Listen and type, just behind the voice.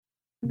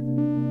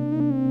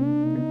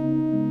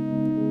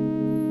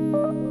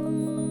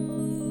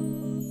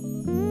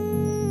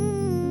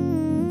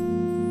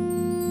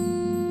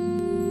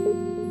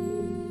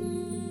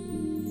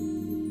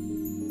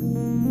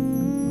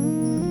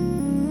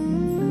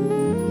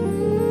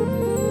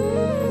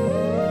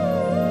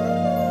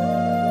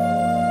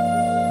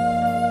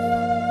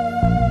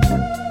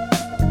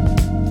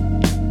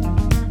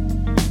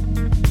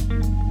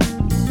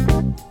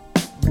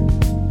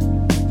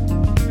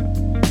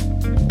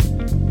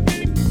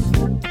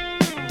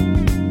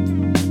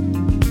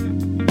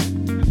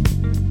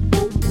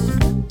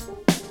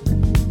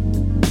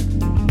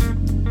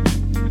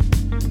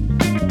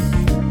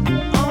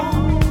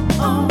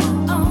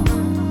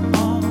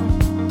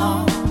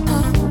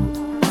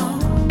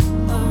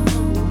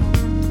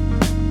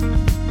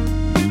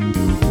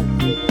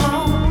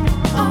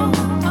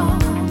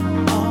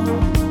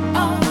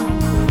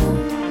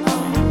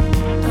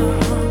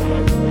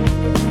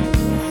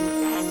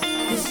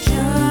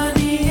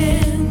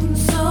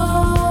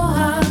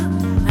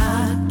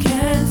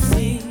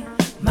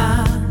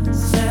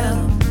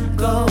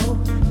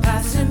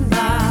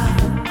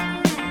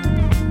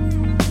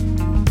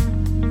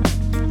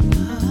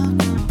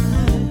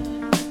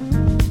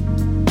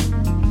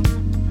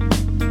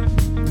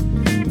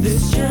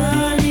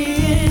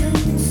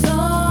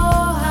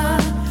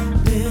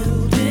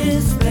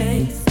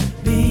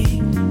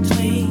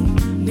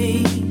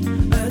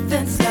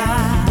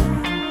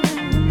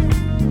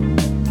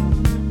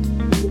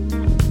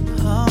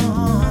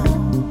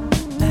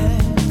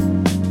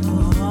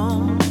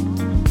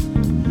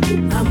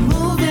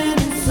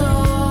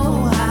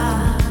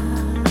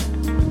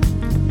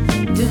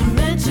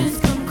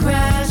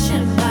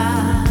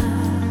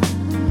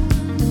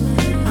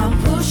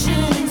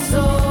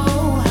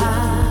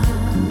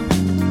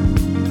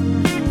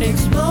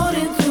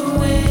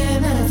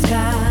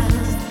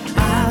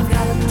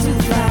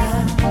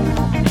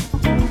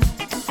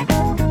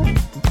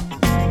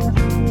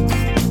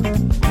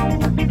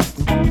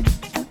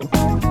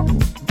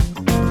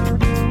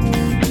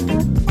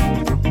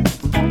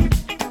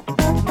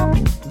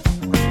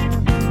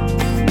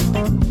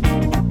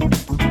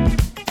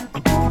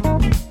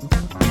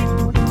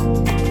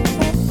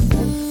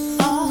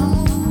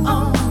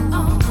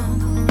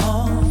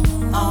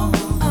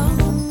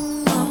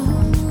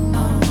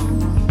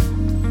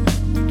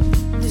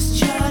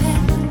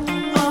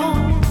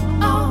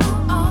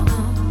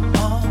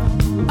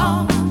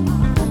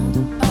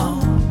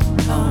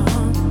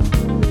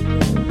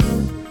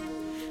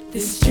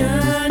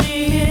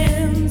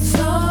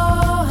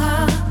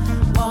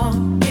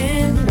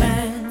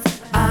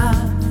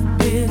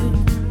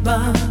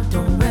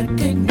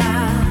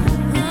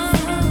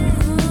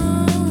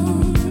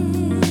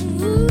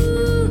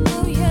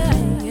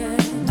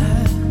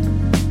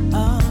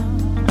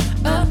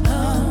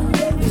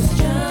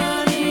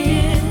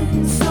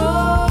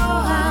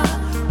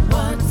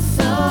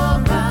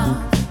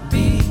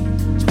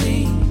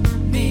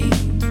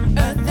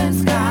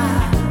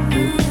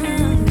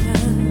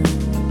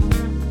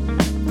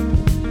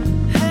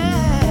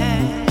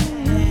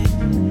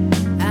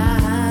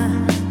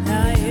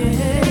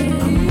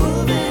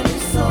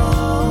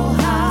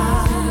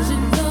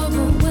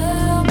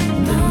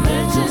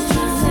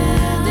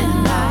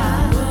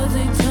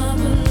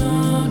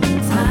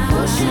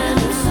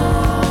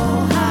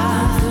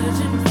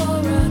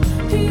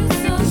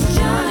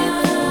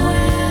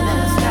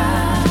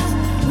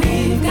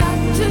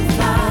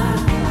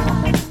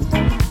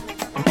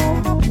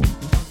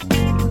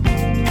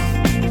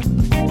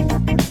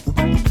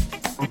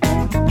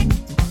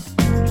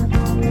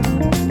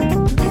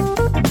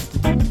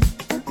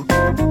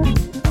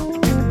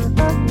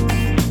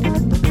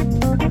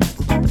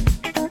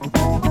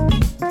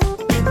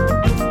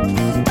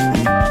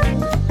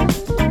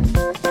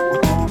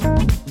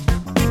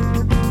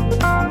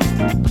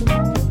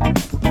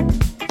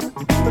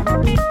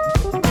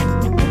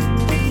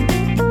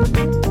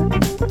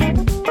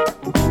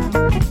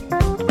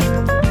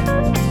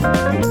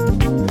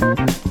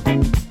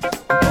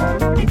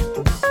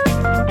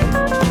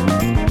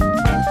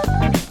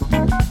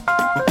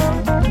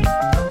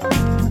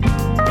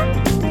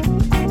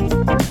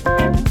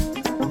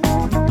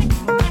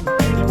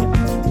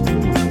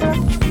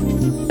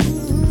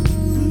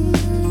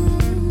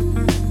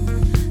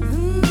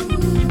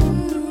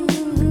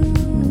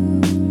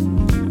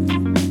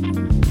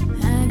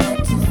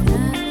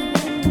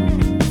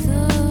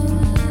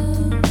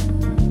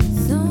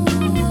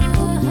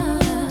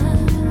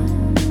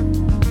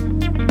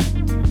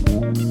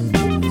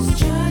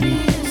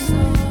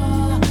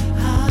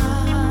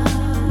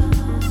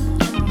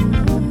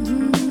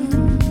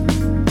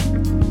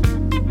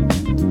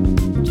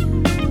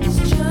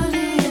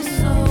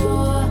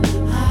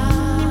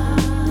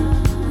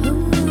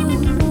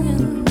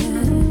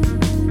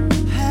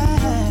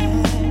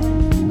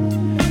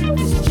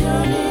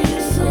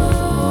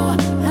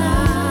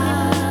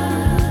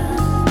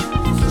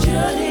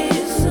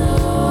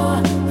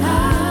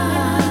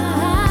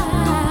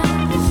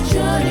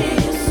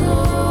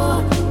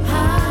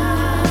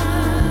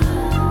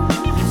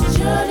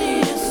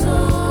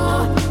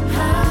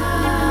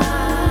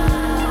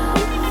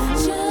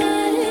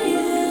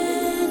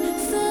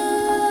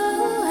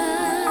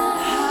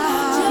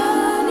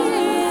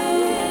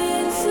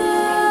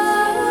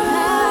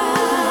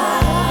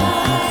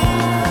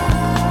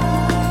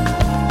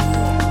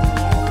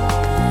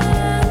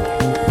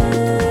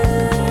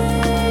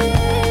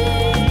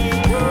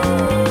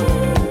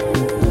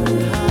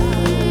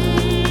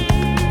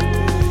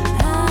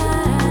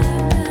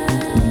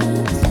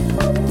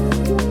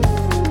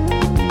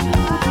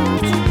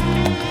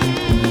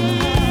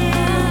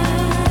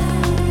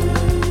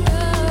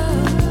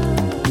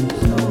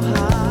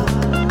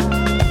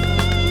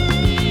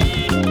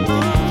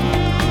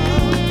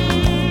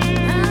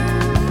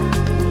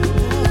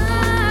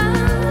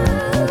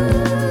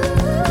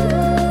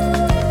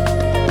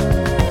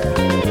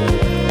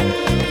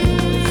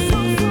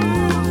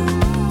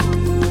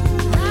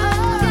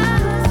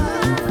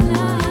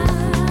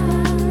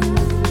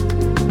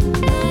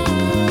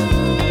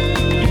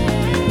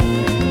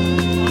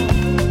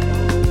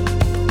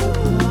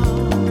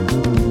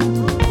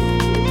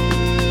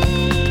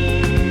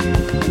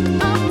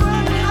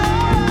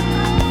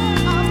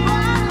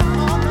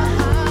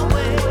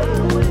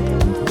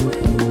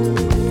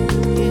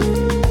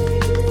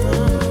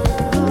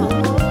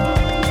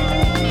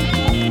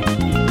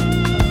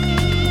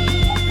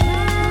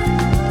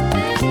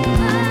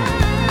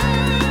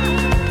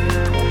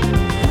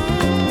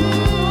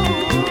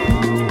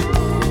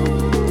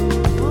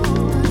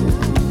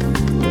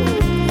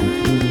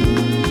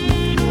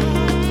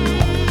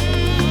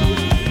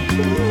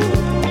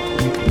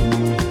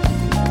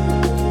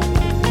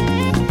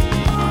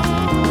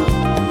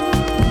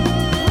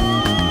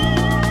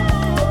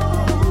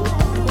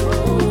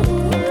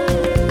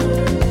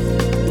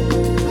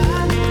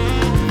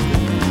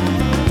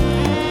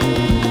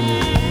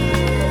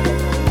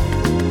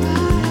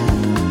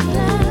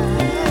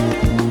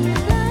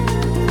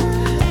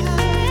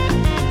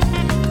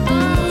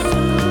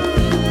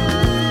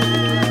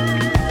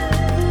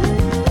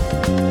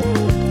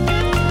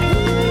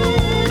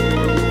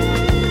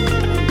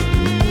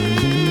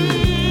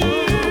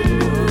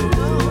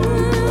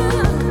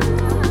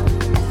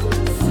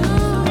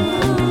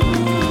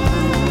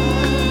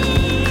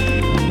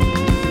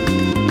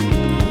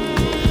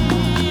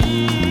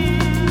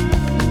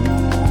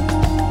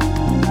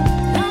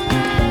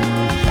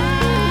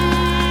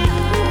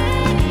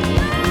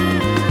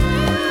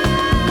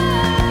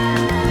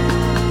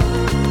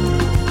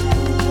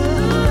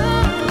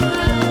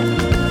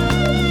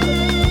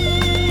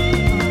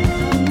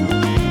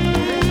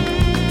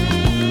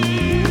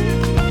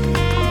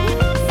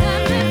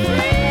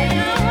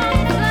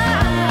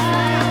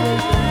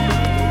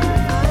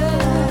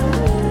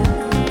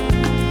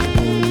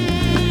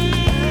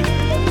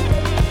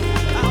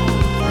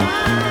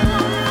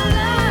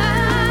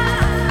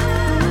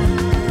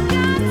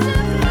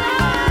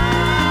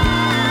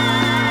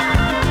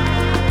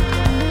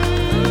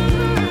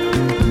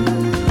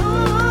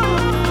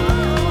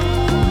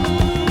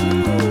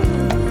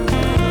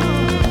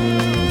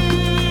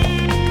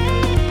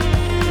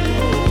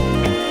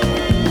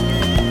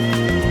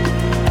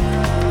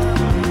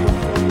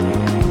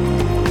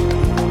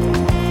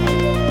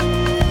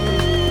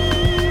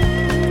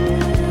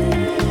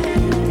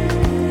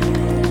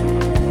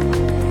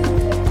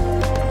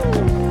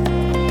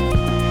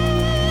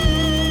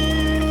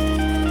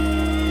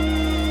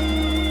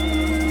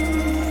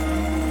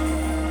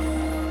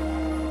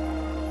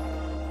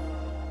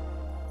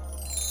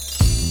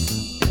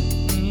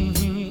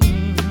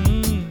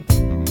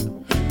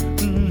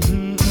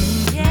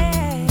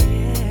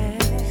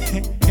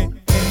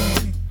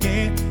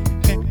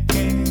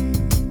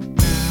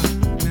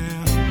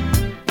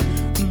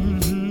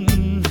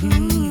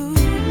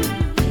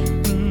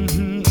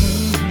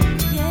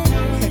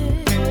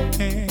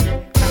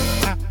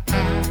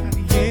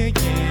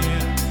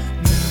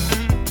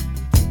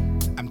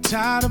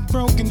Tired of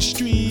broken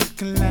street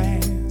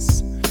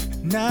glass,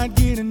 not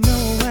getting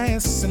no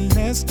ass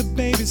unless the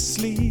baby's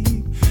sleep.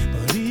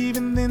 But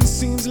even then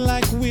seems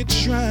like we're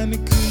trying to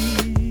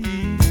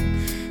creep.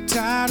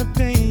 Tired of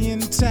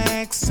paying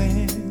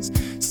taxes,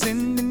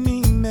 sending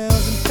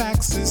emails and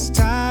faxes.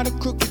 Tired of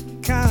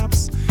crooked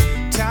cops,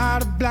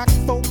 tired of black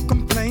folk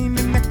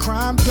complaining that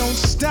crime don't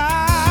stop.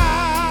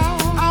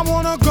 I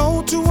wanna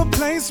go to a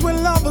place where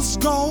lovers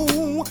go,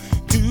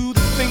 do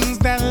the things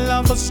that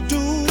lovers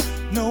do.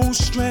 No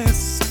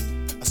stress,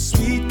 a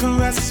sweet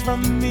caress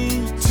from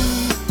me to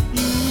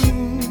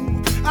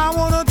you. I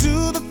wanna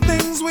do the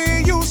things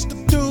we used to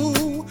do,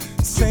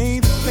 say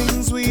the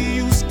things we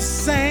used to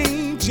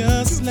say,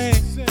 just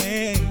let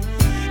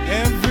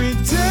every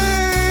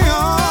day,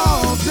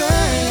 all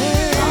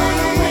day.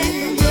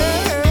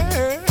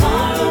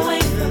 Far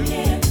away from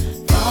here,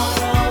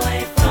 far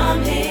away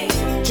from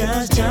here.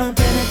 Just jump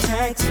in a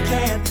taxi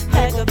cab,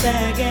 pack a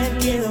bag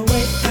and get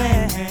away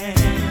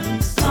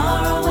fast.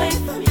 Far away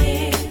from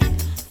here,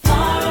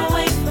 far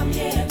away from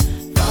here,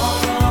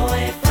 far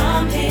away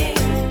from here.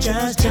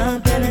 Just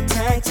jump in a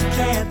taxi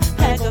cab,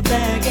 pack a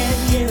bag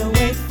and get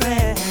away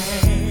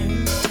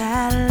fast.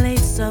 Tired of late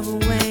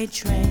subway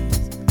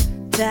trains,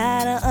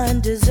 tired of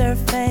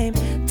undeserved fame,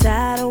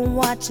 tired of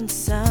watching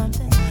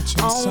something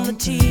on the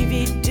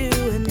TV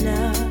doing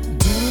nothing.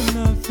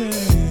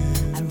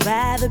 I'd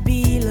rather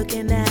be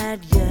looking at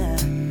you,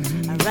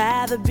 I'd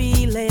rather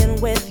be laying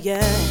with you.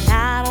 And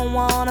I don't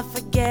wanna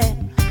forget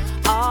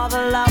all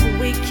the love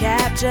we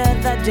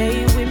captured the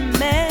day we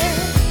met.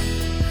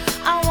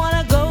 I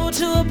wanna go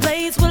to a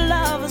place where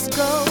lovers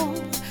go,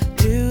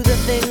 do the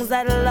things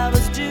that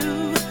lovers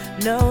do.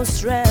 No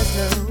stress,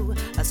 no,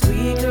 a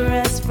sweet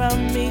caress from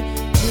me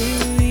to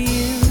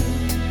you.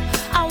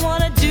 I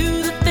wanna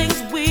do the things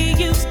we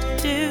used to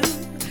do,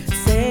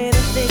 say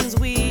the things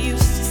we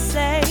used to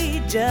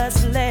say,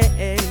 just let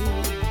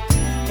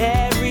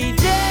every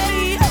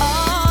day,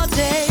 all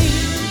day.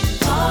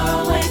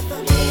 Far away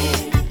from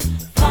here,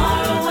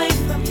 far away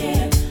from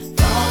here,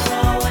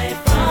 far away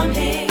from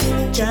here.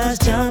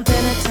 Just jump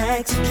in a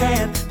taxi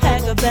cab,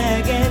 pack a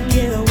bag and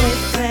get away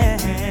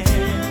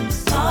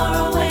fast.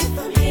 Far away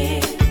from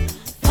here,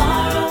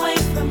 far away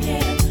from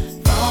here,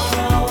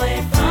 far away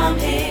from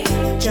here.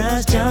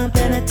 Just jump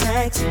in a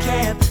taxi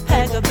cab,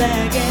 pack a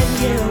bag and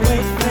get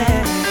away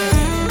fast.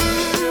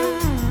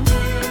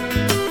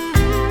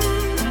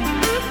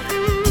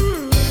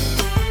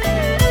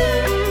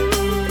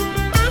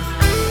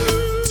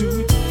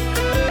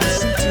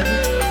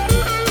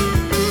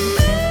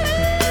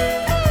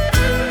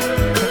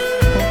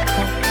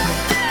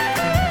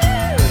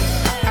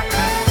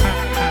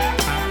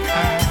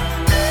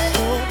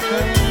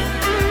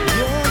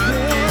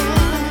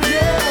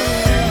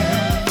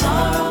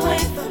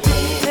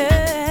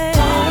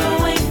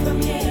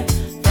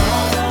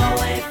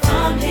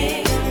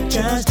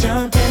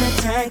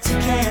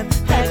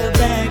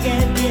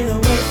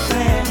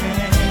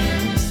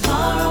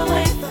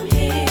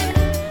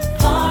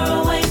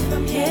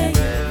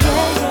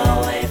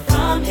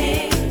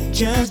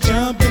 Just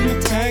jump in the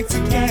taxi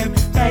cab,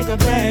 pack a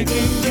bag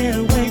and get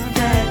away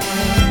fast.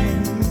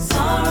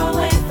 Far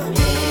away from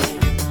here,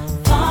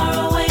 far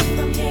away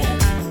from here,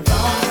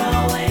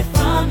 far away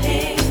from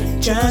here.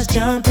 Just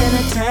jump in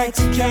a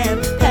taxi cab,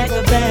 pack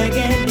a bag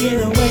and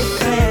get away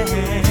fast.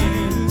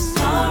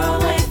 Far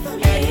away from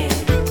here,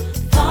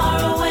 far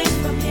away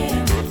from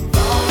here,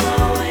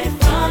 far away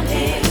from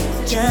here.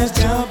 Just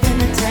jump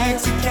in a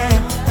taxi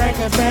cab, pack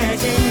a bag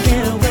and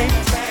get away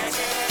fast.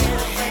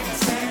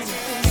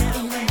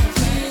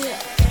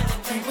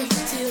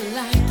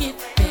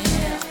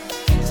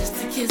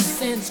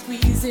 And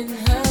squeezing,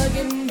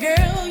 hugging,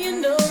 girl, you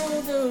know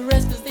the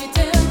rest, 'cause they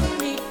tell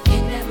me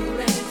it never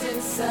rains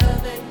in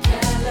Southern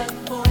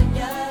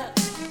California.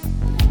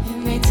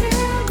 And they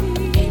tell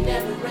me it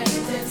never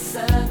rains in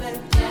Southern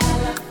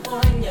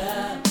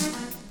California.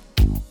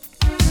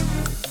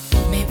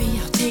 Maybe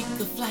I'll take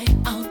a flight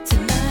out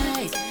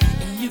tonight,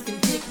 and you can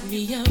pick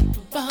me up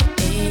about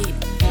 8.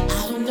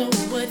 I don't know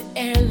what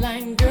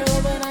airline, girl,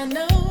 but I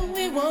know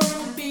we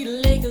won't be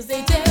late, 'cause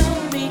they tell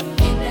me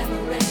it never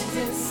rains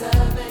in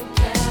Southern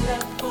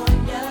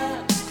California.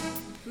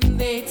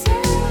 They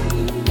tell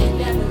me it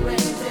never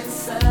rains in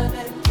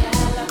Southern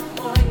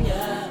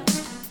California.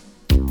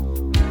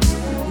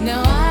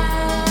 Now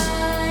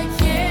I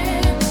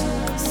can't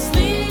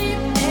sleep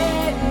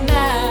at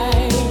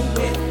night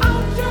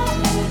without your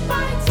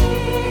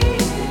inviting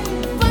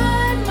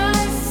by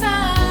my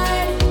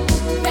side.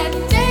 That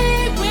day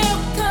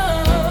will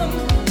come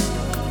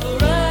for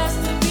us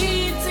to be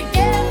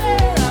together.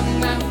 I'm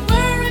not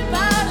worried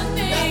about a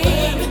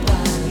thing,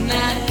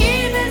 not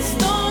even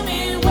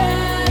stormy weather.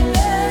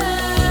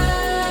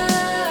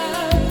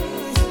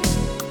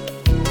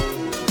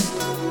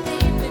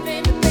 Baby,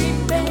 baby,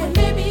 baby, when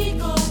baby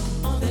go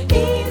on the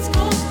East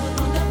Coast,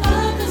 on the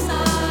other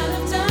side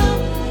of town,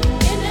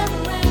 it never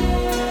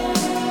rains.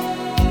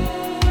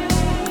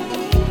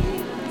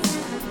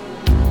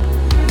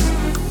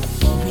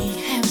 We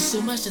have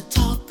so much to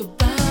talk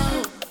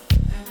about,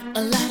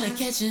 a lot of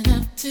catching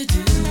up to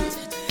do.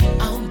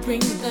 I'll don't bring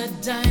the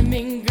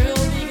diamond girl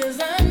because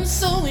I'm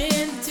so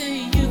into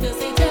you. 'Cause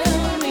they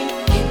tell me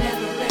it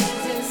never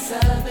rains in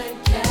Southern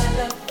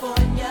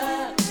California.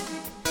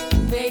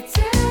 They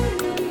tell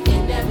me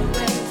it never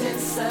rains in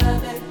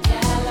Southern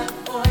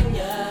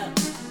California.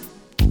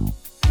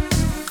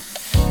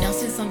 Now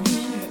since I'm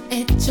here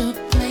at your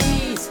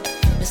place,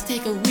 let's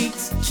take a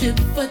week's trip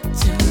for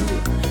two.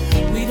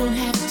 We don't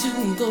have to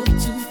go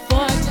too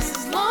far, just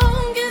as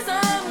long as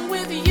I'm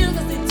with you.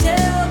 'Cause they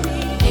tell me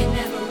it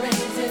never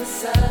rains in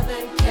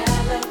Southern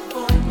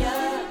California.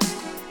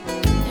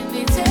 And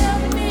they tell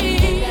me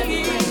it never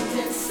rains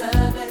in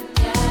Southern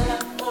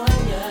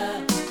California.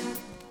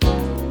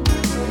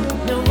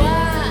 No,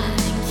 why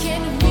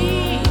can't we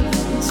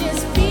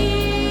just be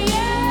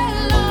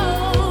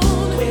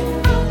alone?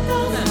 Without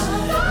those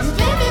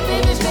baby,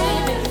 baby,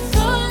 baby,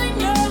 calling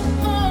your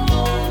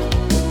home.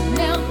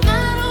 Now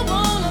I don't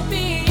wanna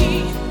be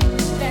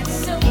that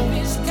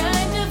selfish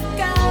kind of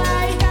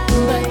guy,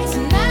 but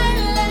tonight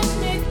let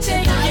me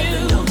take you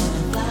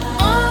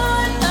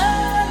on a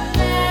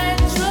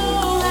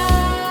natural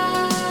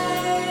high.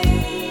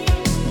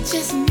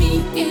 Just me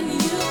and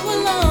you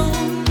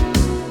alone.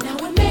 Now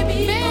it may be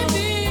on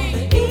the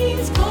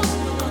East Coast,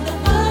 on the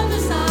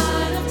other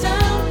side of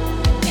town.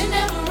 It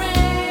never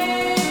rains.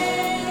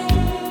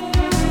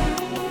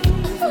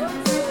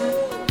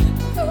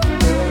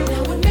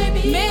 Now it may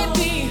be on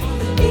the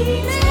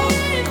East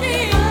Coast, on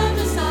the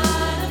other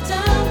side of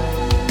town.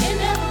 It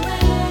never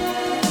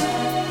rains.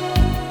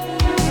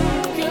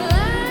 Girl,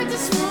 I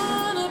just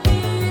wanna be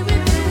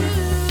with you.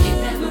 It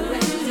never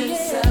rains in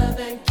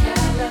Southern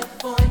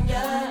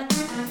California.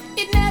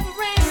 It never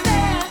rains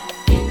there.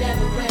 It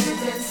never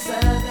rains in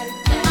Southern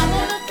California. I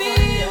wanna be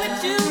with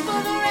you for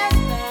the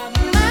rest of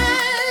my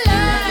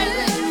life. It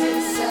never rains in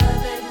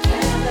Southern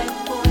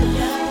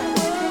California.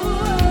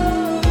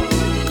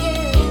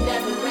 It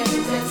never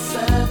rains in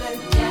Southern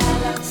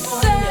California.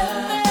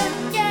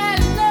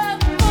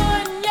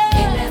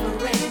 It never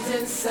rains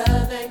in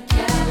Southern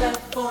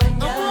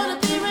California. I wanna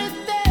be right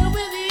there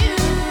with you.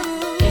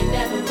 It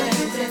never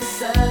rains in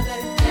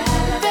Southern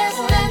California. There's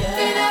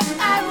nothing else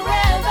I'd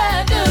rather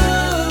do.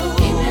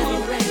 It never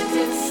rains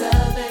in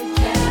Southern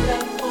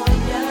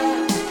California.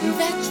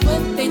 That's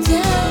what they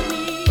tell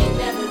me. It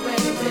never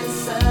rains in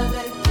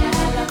Southern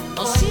California.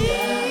 I'll see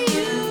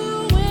you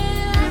when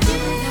I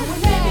get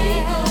there.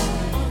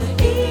 On the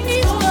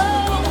East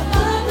Coast, on the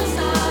other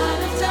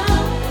side of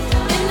town.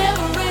 It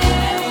never rains.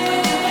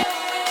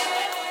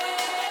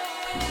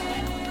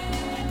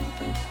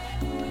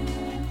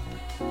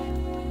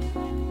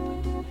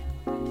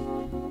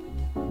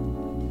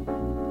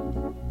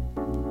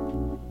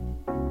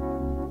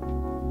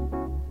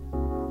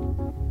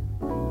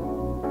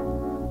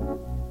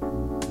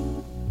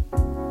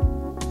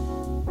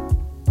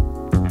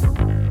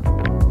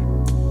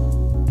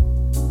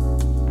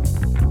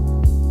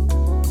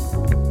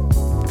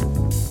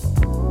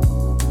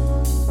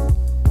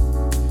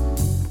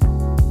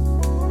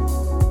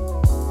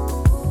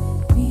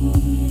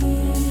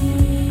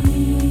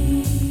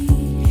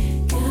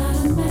 Got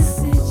a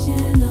message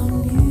in our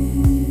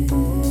music,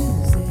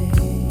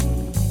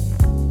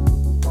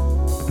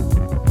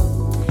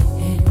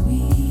 and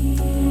we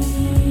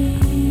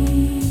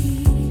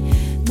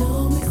know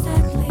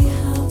exactly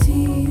how to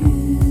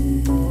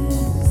use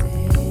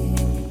it.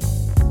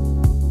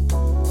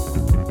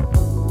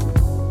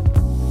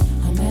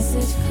 A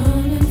message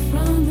coming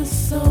from the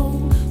soul.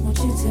 Want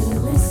you to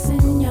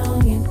listen,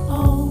 young and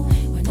old.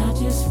 We're not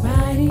just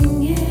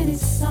writing it,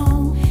 it's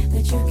song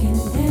that you can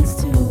dance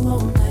to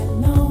all night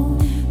long.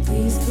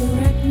 Please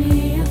correct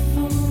me if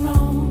I'm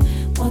wrong,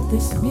 but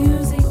this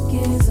music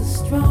is a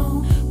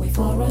strong way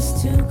for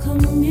us to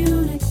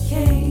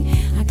communicate.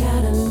 I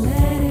gotta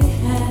let it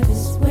have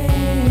its way.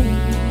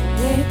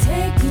 Let it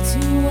take you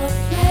to a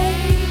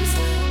place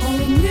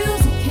only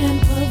music can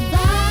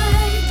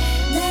provide.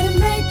 Let it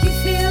make you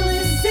feel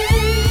as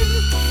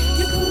if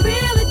you can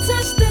really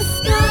touch the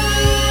sky.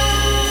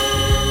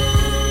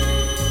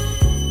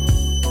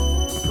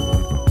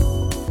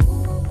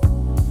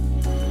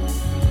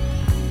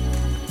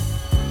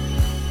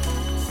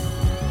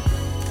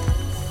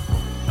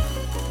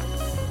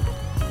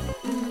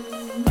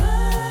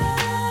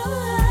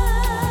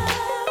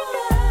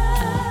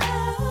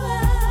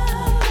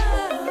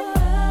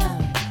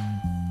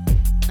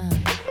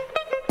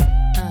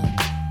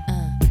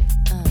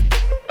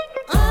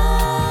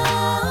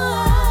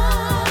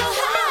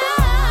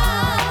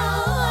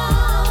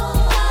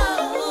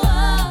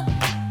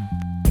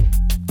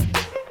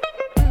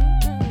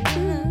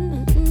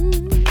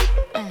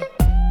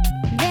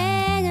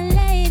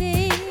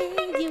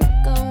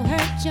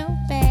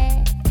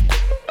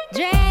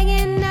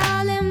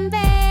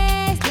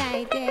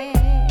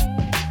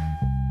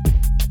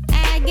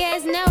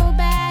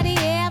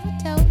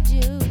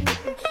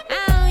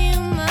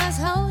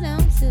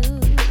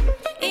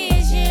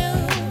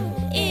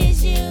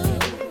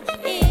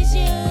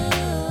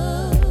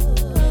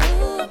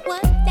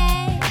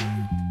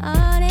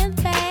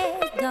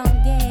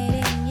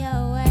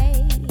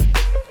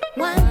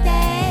 One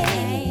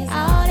day,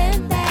 all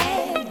them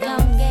things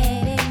gon'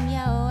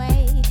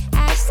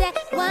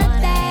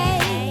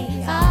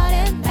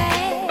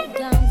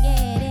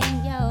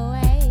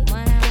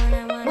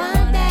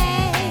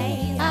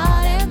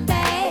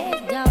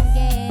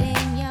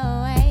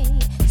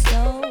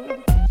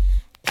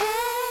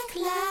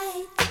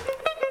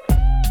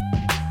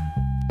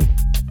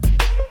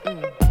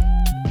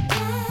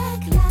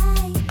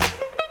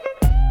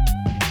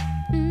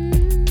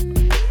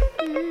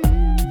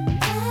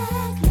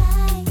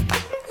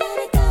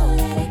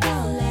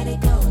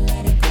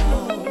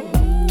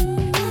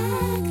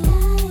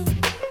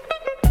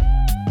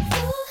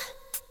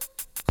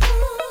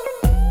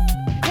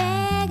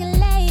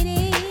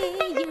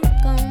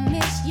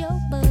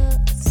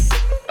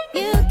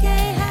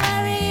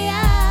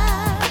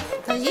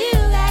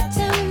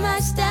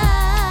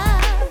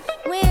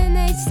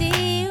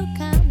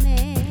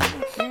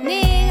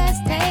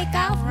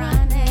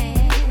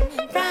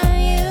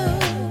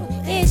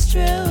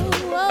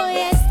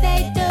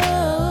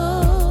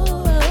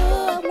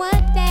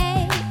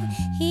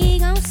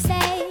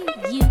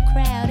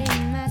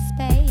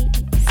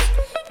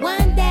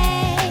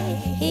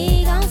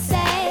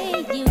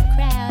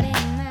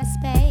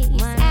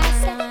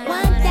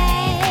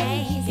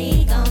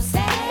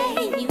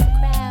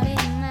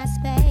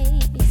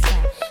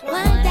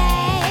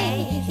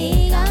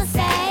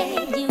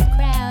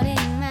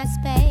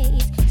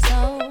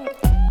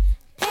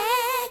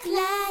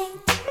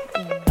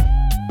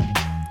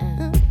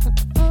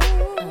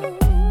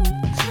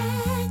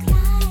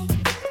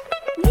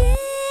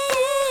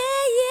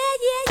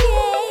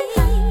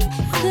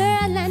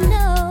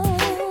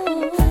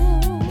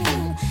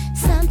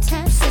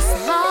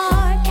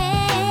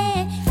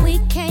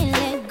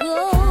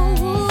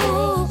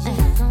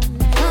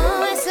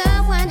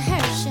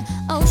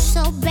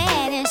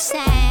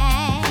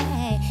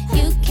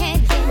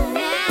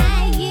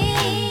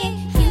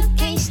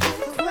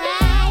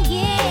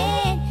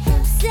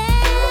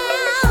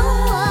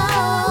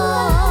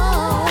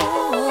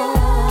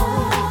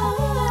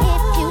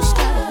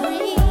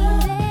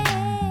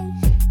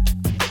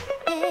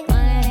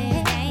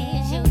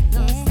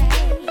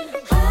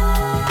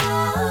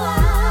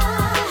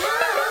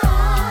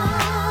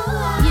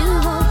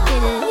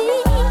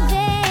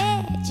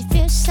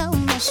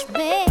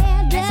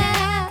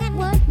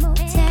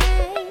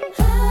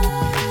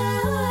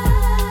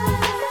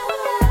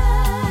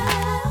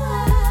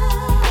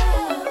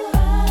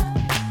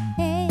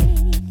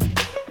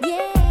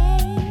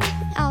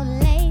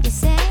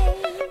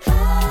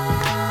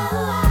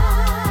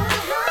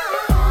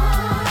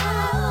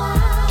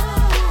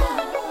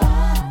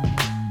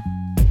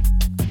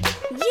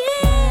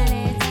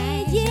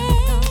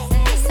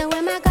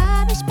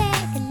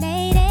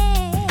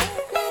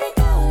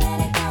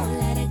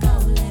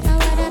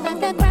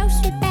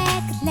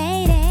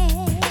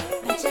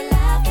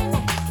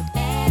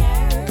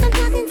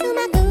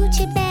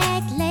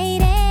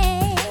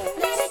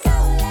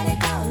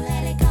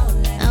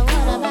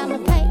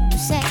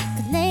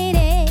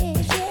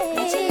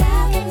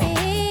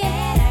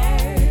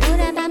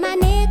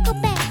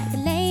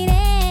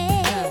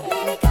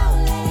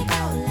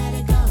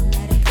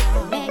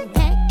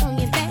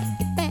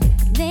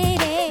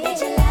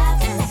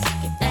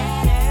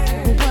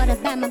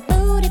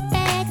 booty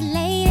back,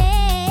 lady.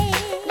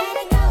 Let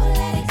it go,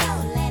 let it go,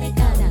 let it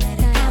go, let it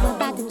go. How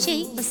about the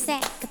cheap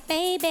sack,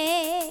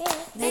 baby?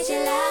 That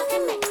your love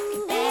can make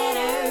it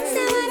better.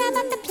 So what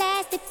about the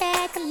plastic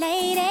bag,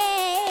 lady?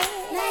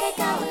 Let it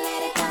go,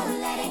 let it go,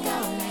 let it go,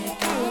 let it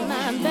go.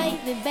 My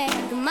baby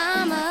back,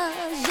 mama,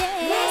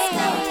 yeah. Let's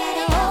go, let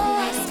it go,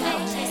 let's go,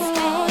 let's go.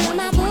 Oh,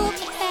 my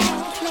booty back,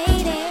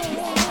 lady.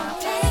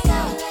 Let it go,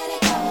 let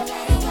it go,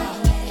 let it go,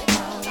 let it go.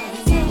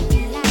 Take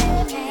it like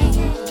that,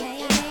 lady.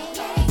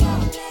 Let it go,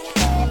 let it go, let it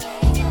go,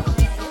 let it go.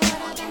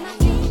 What about my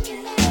pinky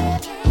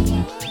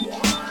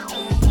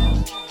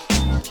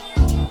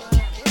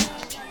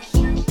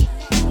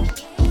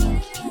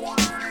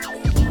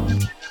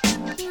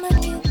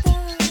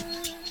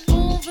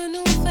On veut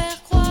nous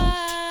faire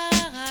croire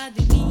à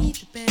des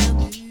mythes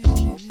perdus,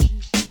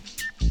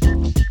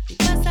 des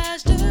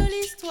passages de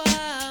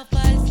l'histoire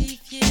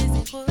falsifiés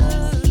et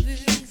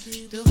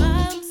revus, de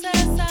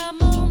Ramsès à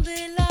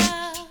Mandela,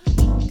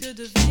 que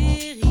de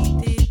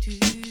vérité tue.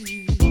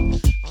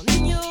 En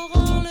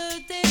ignorant le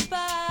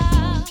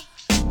départ,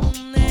 on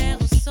erre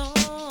sans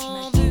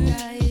vue.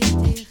 Maqueda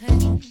était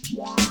reine,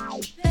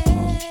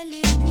 belle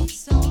et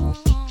puissante.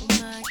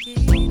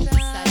 Maqueda,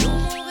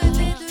 Salomon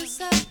rêvait de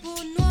sa peau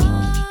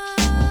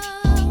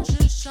noire.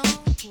 Je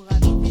chante pour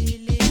raviver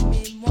les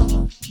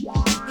mémoires,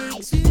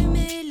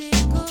 exhumer les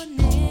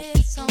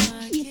connaissances.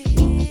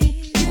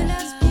 Que la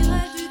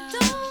spirale du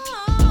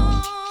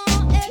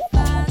temps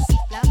efface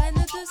la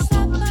reine de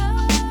sa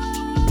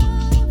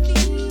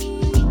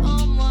vie en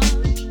moi.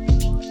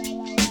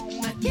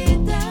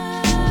 Maqueda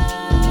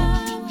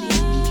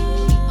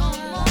vit en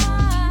moi.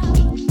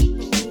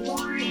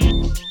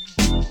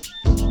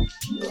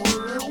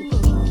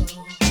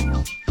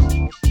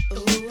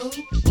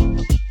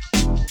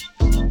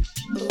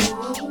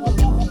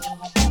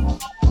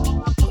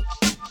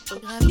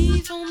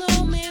 Gravissons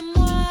nos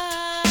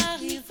mémoires,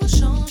 il faut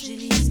changer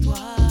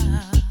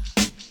l'histoire.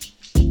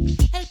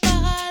 Elle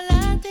part à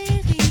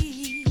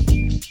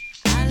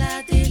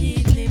la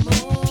dérive, les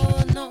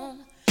mots non.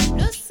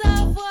 Le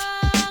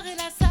savoir et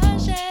la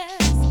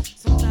sagesse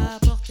sont à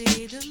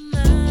portée de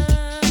main.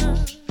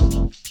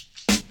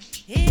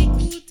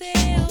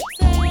 Écoutez,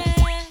 observe.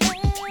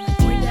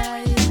 Maqueda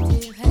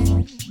était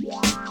reine,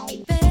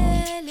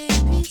 belle et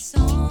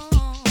puissante.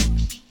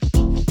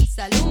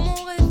 Salomon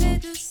rêvait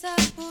de sa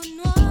peau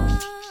noire.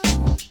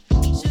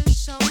 Je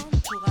chante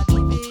pour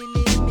raviver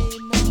les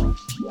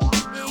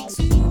mémoires,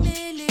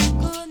 exhumer les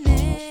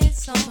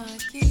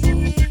connaissances.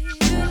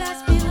 Que la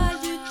spirale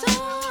du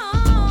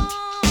temps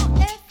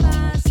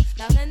efface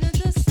la reine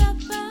de sa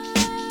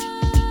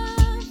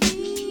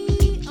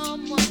vie en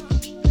moi.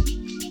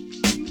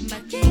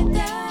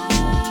 Maqueda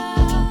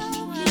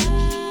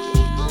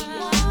vit en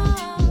moi.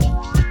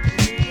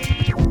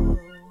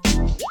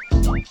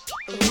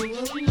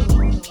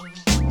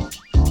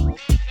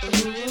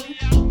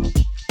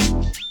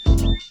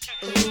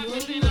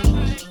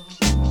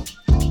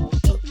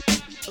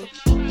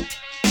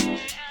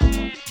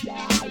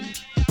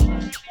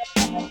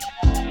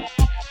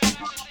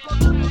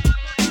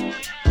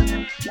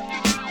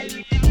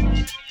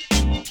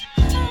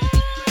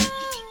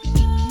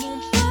 Mon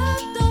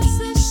pote dans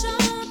ses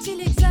chants,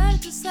 il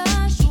exalte sa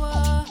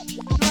joie.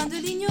 Loin de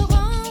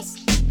l'ignorance,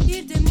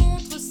 il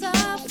démontre sa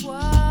foi.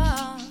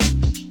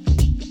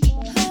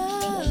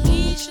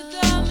 Riche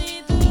d'hommes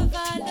et de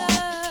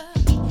valeurs,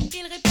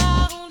 ils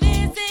réparent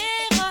les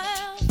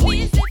erreurs.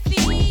 Fils et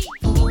filles,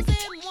 vous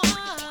et moi,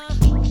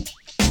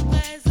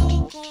 prêts au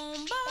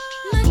combat.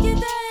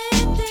 Maqueda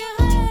était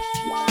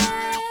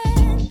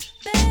reine,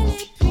 belle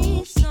et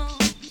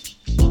puissante.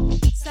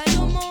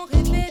 Salomon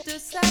rêvait de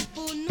sa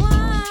peau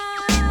noire.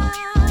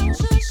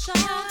 Je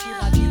chante pour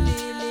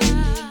raviver les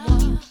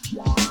mémoires,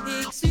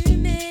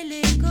 exhumer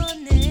les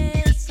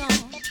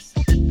connaissances.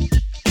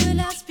 Que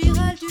la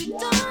spirale du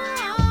temps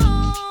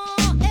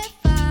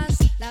efface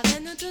la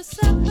reine de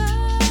sa vie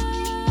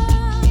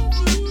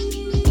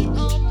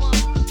en moi.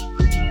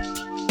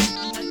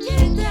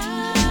 Maqueda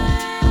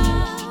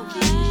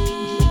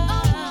vit en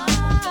moi.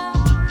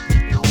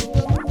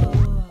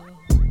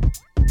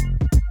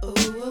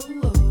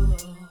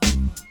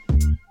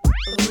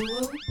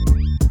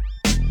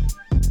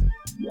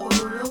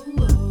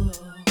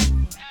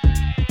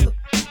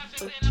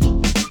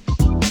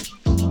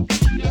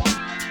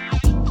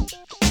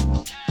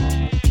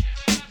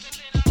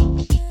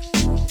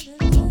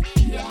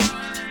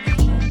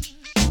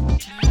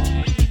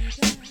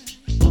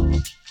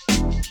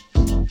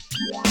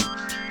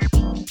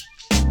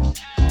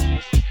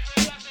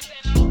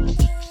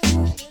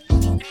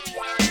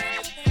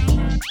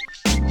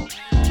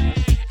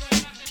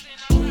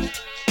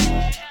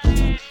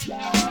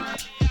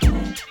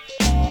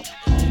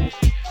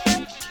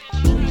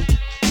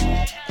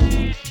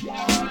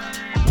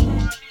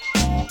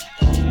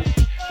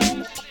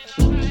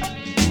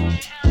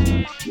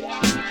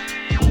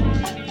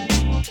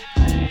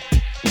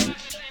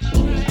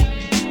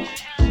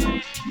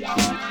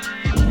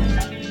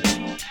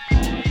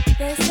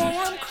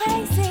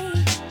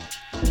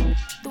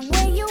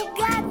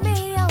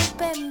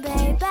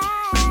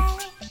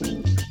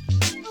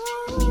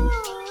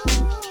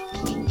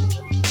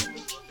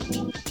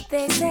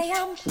 They say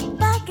I'm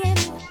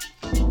bugging,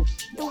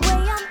 the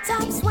way I'm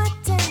top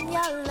sweating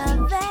your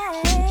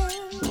loving.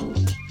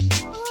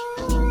 Ooh.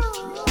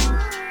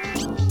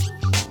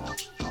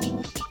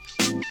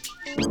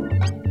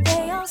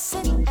 They all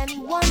sit and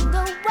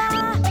wonder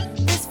why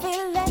this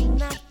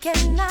feeling I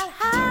cannot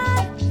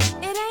hide.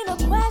 It ain't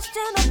a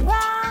question of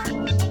pride.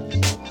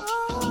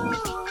 Ooh.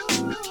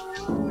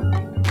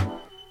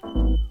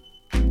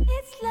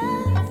 It's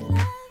love.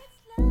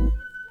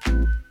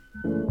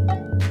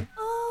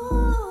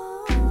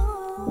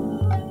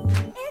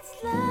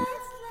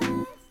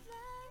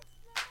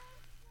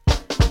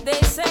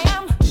 They say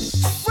I'm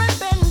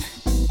tripping,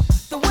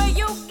 the way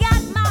you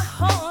got my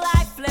whole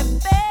life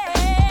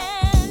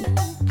flipping.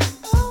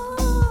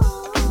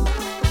 Ooh.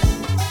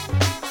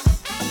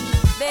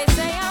 They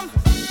say I'm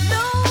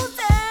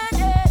losing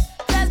it,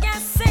 just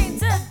can't seem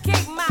to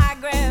keep my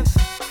grip,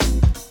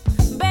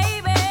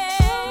 baby.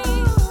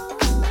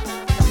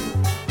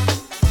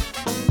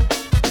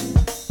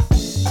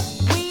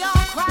 We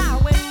all cry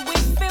when we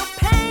feel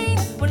pain,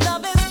 when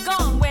love is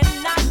gone,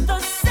 we're not the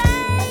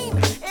same.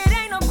 It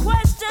ain't no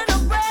question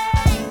of race.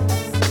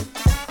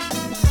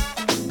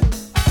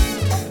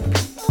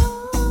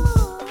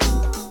 Ooh,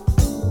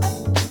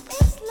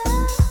 it's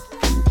love.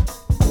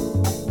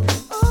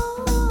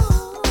 Ooh,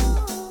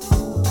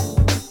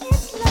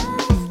 it's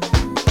love.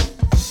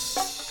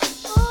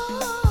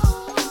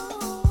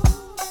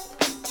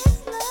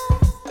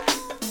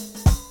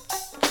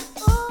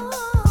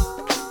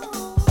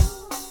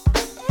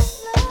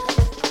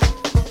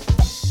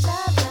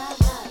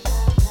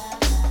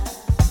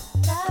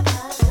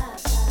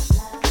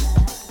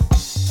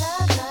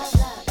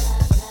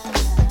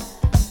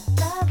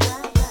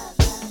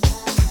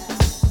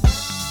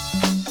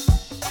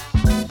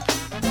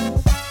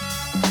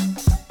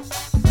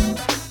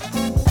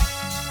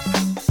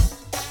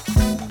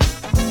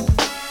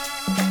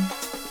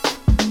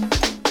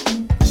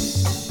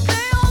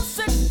 They all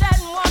sit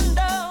and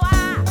wonder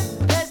why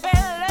this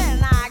feeling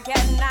I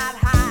cannot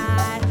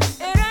hide.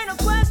 It ain't a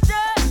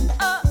question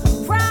of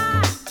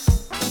pride.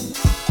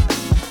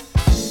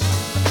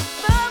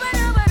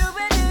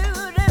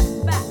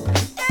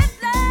 It's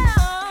love.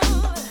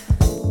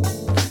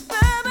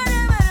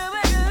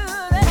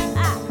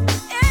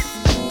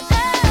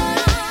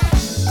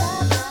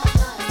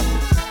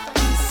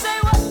 Say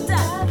what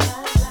that?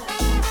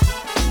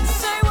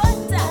 Say what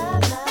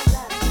that?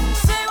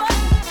 Say what?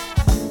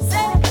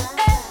 Say,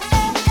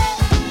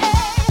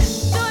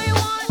 do you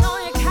want it on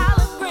your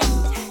collard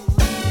greens?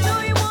 Do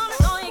you want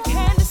it on your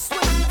candy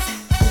sweets?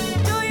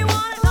 Do you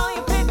want it on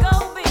your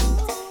pickled beans?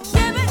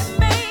 Give it to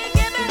me,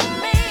 give it to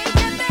me,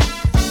 give it.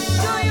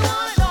 Do you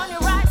want it on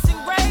your rice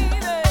and gravy?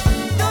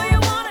 Do you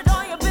want it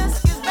on your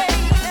biscuits,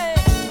 baby?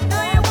 Do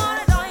you want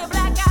it on your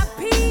black-eyed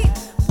peas?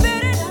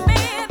 Bid it to me,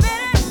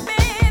 bid it to me,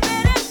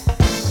 bid it.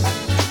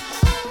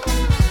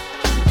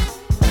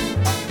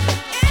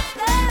 It's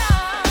love,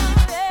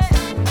 yeah.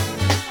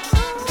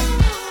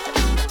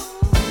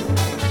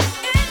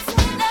 It's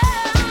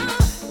love.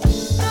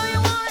 Do you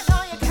want it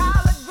on your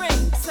collard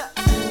greens?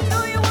 Do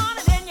you want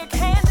it in your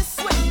candy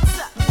sweets?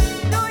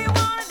 Do you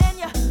want it in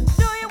your?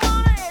 Do you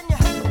want it in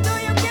your? Do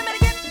you give it,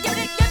 give it, give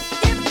it,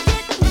 give it,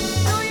 give it?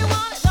 Do you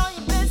want it on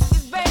your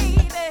biscuits,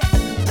 baby?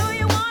 Do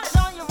you want it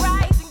on your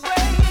rice and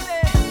gravy?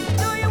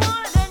 Do you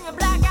want it in your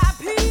black-eyed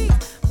peas?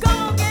 Go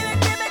on, give it,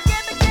 give it,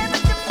 give it, give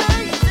it to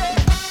me.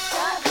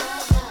 La la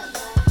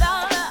la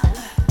la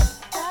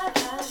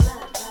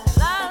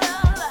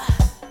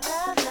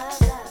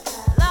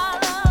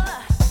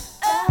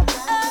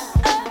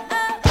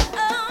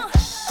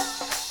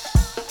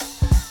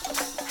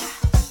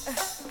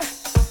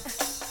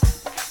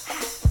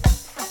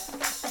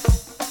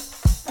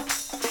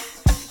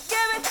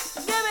Give it,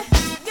 give it,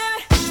 give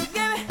it,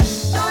 give it.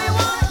 Do you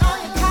want it on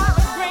your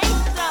collard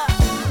greens?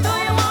 Do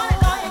you want it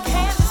on your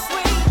candy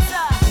sweets?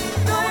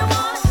 Do you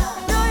want it?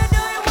 Do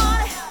you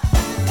want it?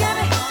 Give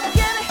it,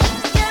 give it,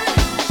 give it,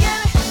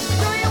 give it.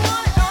 Do you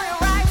want it on your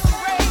rice and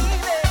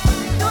gravy?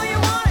 Do you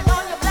want it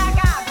on your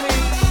black-eyed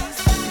peas?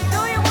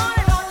 Do you want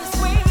it on your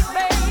sweet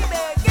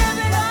baby? Give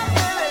it up,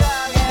 give it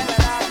up, give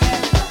it up,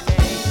 give it up.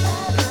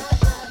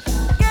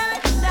 Give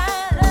it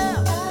that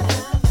love.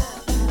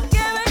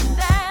 Give it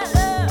that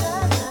love.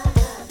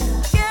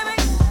 Give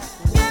it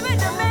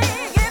to me,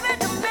 give it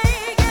to me,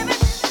 give it to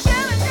me,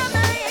 give it to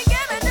me,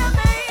 give it to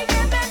me,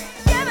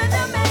 give it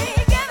to me,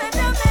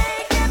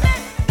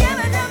 give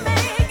it to me,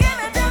 give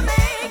it to me,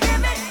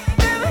 give it,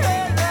 give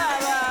it, la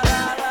la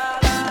la la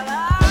la la.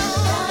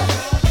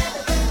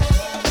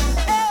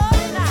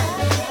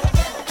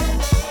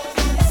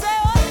 Say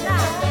what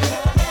now?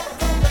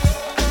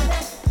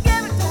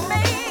 Give it to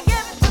me,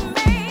 give it to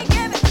me,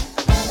 give it,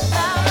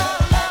 la la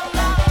la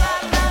la la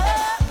la,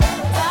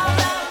 la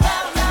la la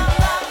la la la,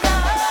 la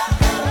la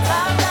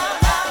la la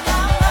la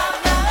la.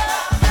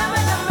 Give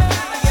it to me,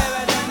 give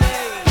it to me.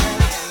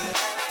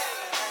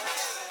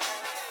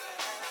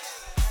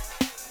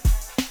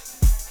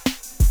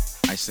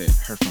 I said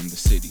her from the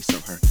city, so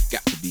her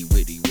got to be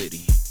witty,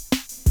 witty.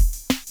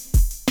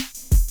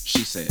 She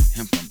She said,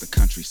 him from the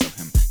country, so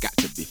him got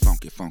to be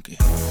funky, funky.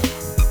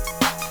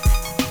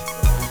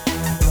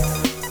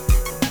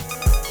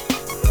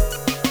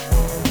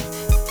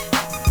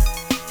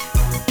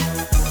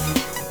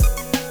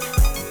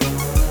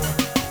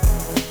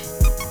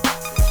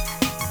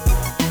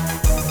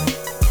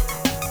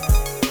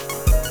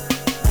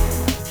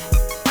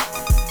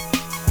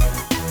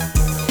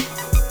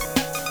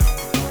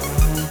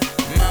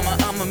 Mama,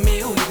 I'm a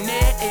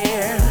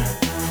millionaire,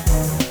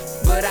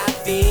 but I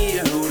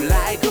feel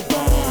like a bomb.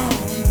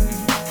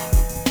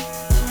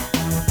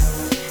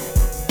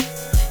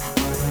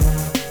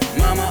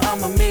 Mama,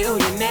 I'm a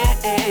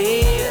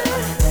millionaire,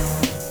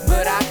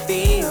 but I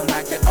feel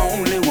like the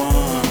only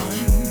one.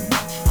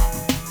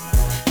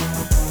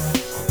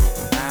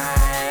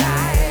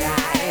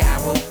 I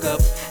woke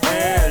up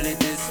early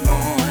this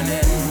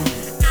morning.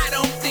 I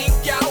don't think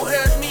y'all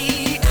heard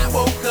me. I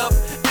woke up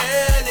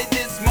early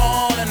this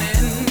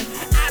morning.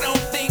 I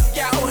don't think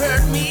y'all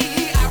heard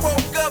me. I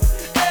woke up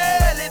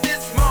early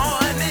this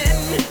morning.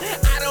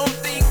 I don't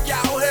think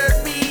y'all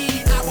heard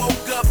me. I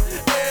woke up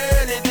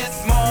early this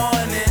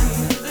morning,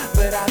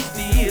 but I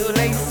still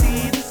ain't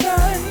see the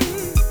sun.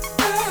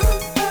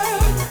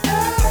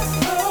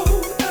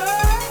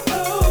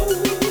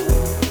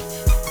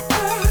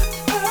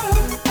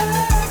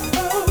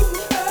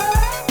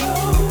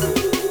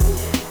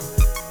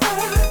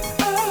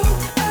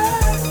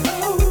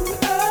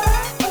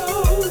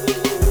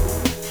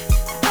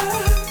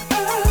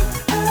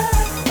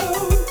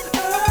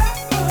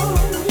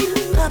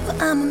 Papa,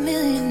 I'm a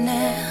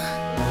millionaire.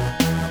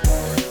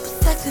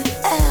 Sex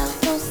with L,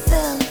 don't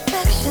sell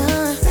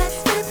affection. Sex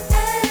with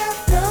L,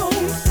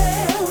 don't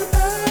sell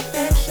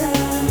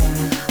affection.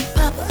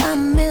 Papa, I'm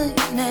a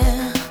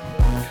millionaire,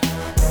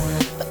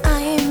 but I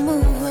ain't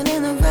moving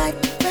in the right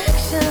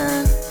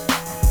direction.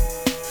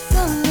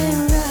 Something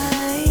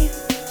right,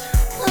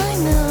 I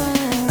know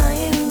I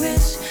ain't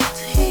rich,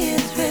 so he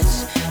is rich,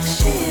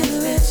 she is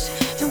rich,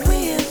 and we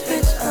is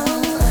rich.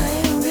 Oh, I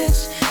ain't rich,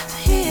 so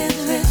he is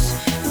rich,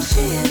 and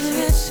she is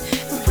rich,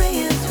 and we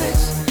is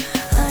rich.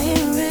 I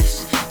ain't rich,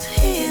 so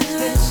he is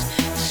rich,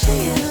 and she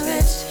is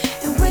rich,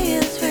 and we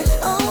is rich.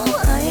 Oh,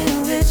 I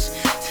ain't rich,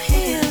 so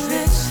he is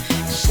rich,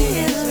 and she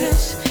is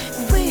rich,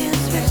 and we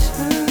is rich.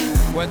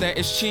 Where there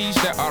is cheese,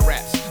 there are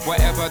rats.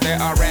 Wherever there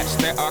are rats,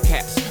 there are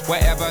cats.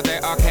 Wherever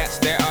there are cats,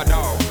 there are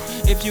dogs.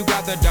 If you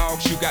got the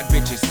dogs, you got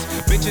bitches.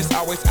 Bitches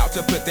always out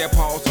to put their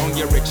paws on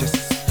your riches.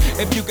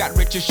 If you got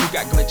riches, you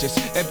got glitches.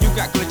 If you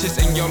got glitches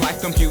in your life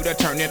computer,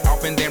 turn it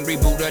off and then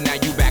reboot her. Now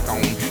you back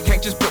on.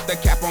 Can't just put the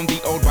cap on the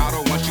old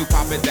bottle. Once you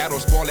pop it, that'll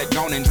spoil it.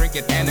 Gone and drink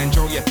it and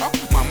enjoy it. Oh,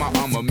 mama,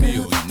 I'm a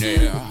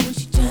millionaire.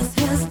 She just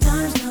has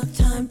time, no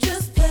time,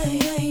 just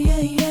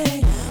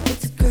play.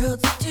 What's a girl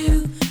to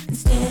do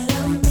instead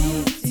of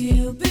me?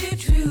 To be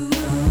true.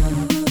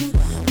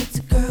 What's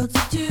a girl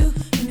to do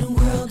in a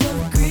world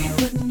of greed?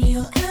 But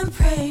kneel and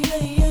pray.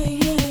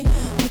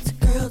 What's a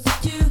girl to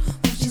do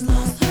when she's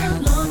lost her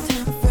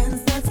long-time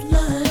friends? That's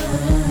life.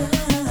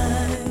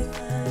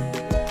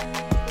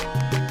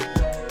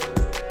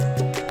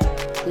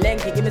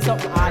 Lenky, give me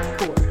something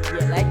hardcore.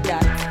 Yeah, like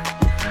that.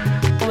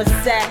 I'm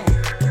sad.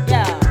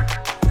 Yeah.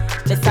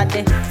 Let's add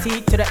the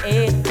T to the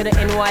A to the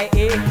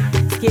NYA.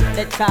 Skip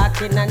the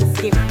talking and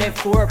skip the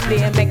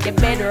foreplay. Make the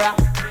bed rock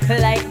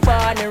like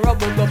Barney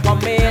Rubble up on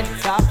me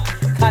top.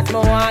 Cause me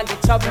want the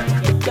trouble.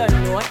 You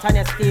don't know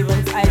Tanya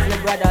Stevens, Isley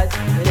Brothers.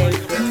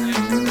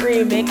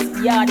 Remix,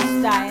 Yardy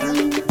style.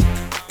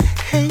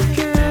 Hey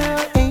girl,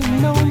 ain't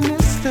no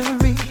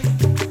mystery.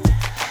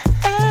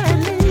 At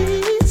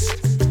least,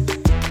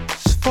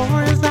 as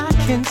far as I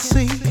can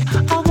see,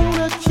 I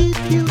wanna keep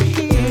you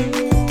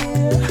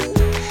here,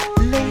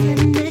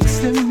 laying next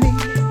to me,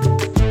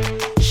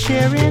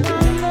 sharing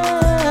our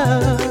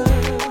love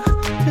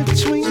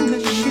between the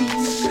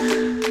sheets.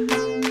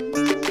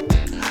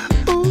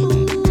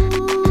 Ooh,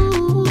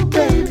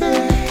 baby,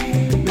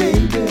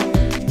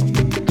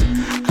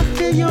 I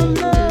feel your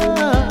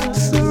love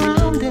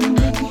surrounding me.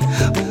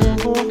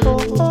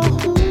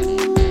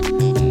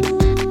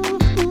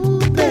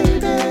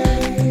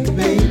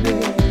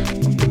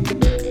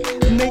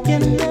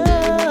 Making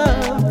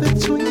love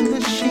between the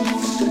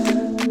sheets.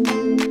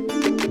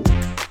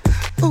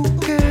 Ooh,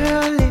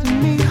 girl, let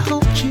me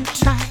hold you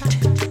tight.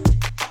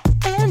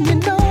 And you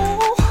know,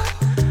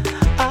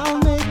 I'll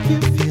make you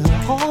feel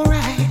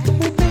alright.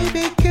 Oh,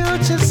 baby girl,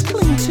 just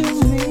cling to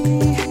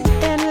me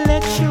and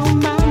let your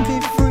mind be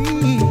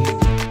free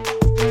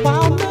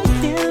while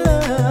making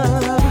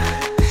love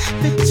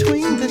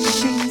between the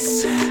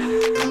sheets.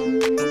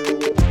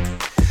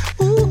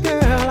 Ooh,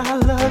 girl, I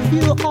love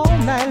you all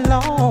night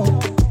long.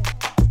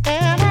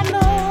 And I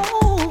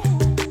know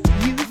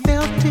you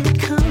felt it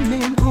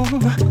coming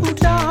home. Ooh,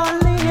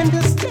 darling,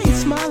 this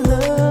tastes my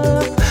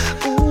love.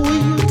 Ooh,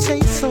 you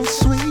taste so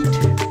sweet.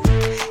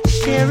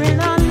 Sharing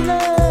our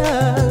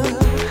love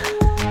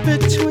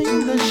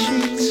between the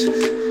sheets.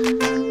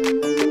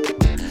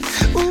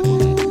 Ooh,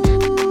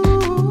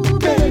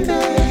 baby,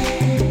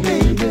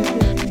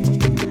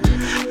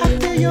 I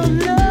feel your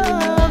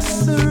love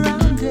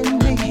surrounding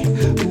me.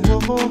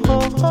 Whoa,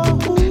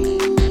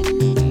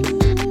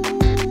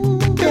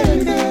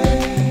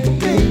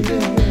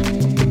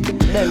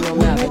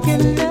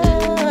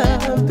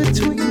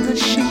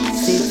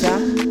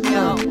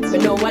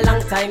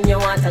 Anytime you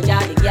want a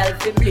jolly girl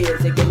fi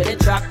blaze, you give me the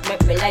track,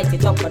 make me light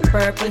it up on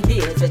purple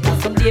haze. It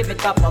has some David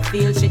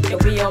Copperfield shit, you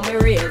be on me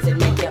raise. It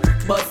make you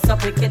bust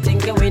up, we can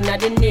think you win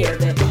at the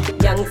Navy.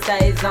 Youngster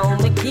is how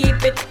me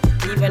keep it.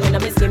 Even in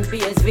a skin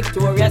face,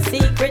 Victoria's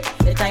Secret.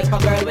 The type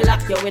of girl will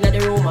lock you in the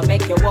room and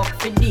make you walk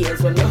for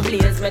days. When you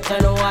blaze, me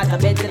turn on water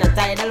beds in a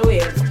tidal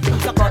waves.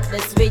 So cut the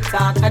sweet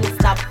talk and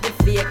stop the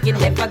fake. You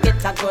never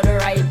get a good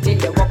right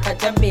till you walk at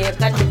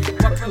Jamaica.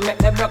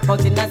 Make me broke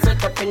out in a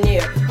sweat up in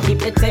here. Keep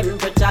the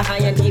temperature high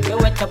and keep it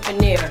wet up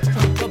in here.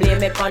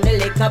 Blame it on the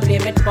liquor,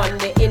 blame it on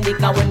the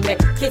indica. When me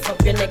kiss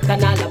up your neck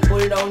and all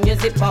pull down your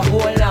zipper.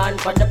 Hold on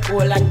for the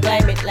pole and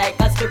climb it like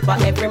a stripper.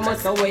 Every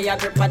muscle where you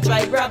grip, I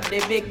try grab the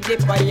big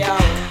dipper, yeah.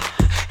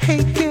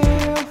 Hey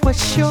girl,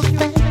 what's your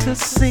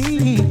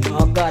fantasy?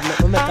 Oh God,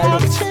 I'll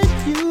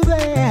take you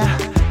there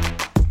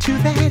to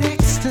that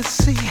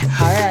ecstasy.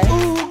 Alright.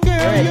 Ooh, girl,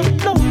 Alright. You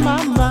blow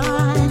my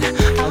mind.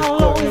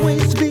 I'll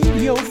always be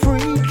your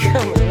freak.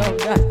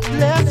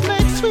 Let's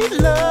make sweet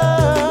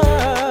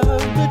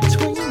love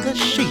between the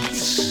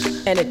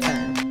sheets.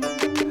 Anytime.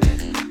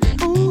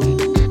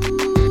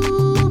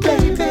 Ooh,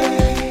 baby,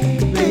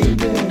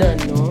 baby. Done,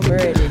 no, I'm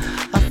ready.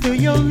 I feel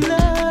your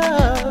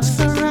love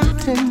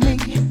surrounding me.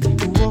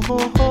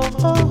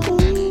 Whoa,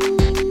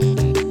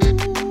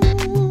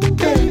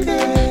 baby,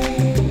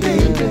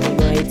 baby. I'm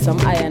gonna hit some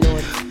iron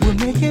notes. We're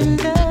making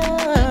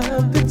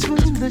love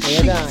between the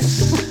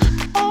sheets.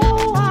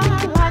 Oh,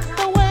 I like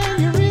the way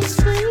you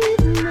receive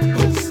me.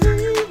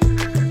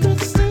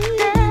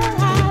 Yeah,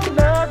 I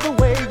love the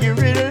way you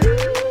relieve me.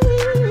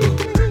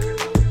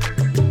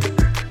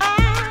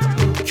 I'm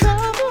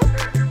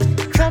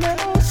coming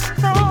on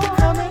strong,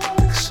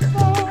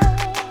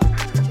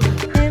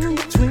 in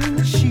between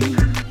the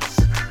sheets.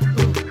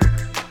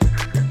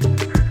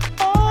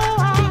 Oh,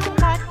 I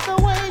like the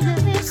way you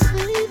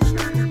receive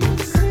me.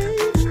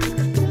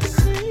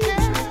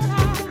 Yeah,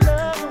 I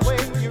love the way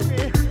you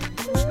relieve me.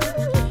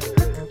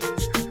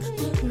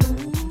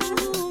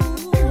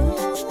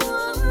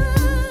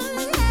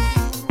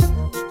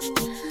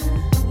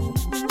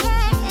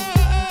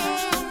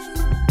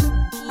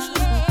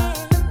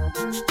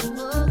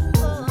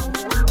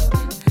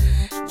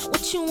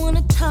 What you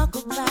wanna talk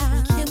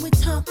about? Can we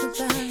talk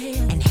about it?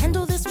 And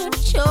handle this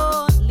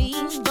maturely.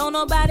 Don't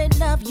nobody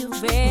love you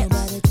best.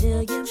 Nobody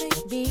tell you,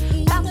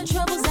 baby, about the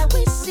troubles that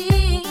we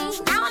see.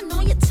 Now I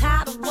know you're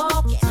tired of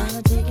walking, tired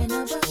of taking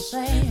up a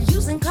place,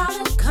 using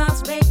calling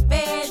cars,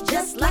 baby.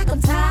 Just like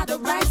I'm tired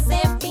of rice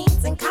and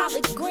beans and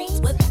collard greens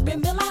with every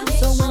meal I make.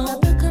 So when the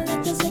bill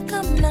collectors they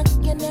come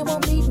knocking, there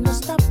won't be no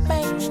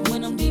stopping.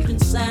 When I'm deep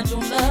inside your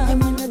love,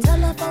 and when the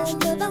telephone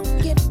bill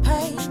don't get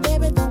paid,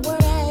 baby, don't worry.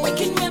 We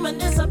can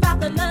reminisce about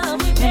the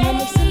love we made. And when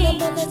it's in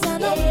the bullets, I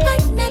don't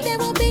like that there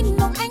won't be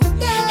no anger.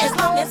 As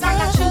long as I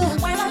got you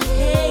when I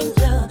hate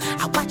you,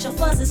 I watch your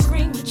fuzz and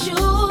scream with you.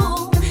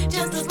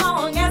 Just as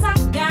long as I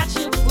got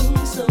you,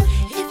 boo. So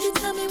if you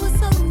tell me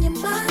what's on your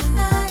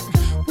mind,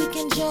 we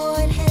can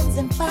join hands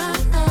and find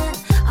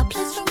a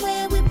place from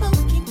where we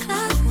both can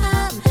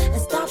climb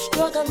and stop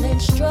struggling,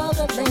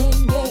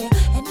 yeah.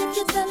 And if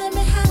you're telling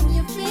me how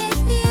you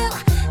feel,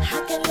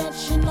 I can let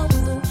you know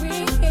the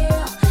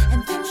real.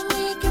 And then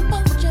we can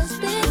both just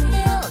be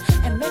healed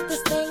and make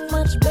this thing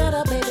much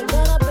better, baby,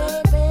 better,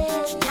 baby.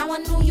 Now I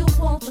know you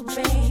want the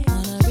best,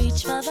 wanna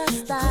reach for the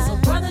stars. 'Cause a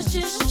brother's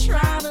just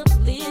trying to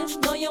live.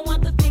 Know you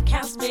want the big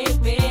house,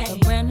 baby, a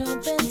brand new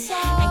Benz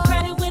and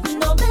credit with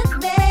no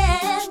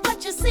limit.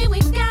 But you see, we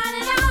got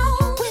it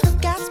all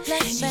with God's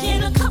blessing.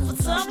 Get a comfort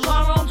of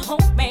our own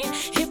home, man.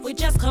 If we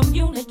just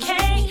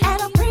communicate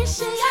and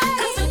appreciate.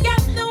 'Cause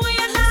together we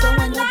are not. So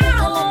when the big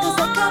collectors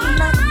are coming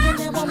knocking,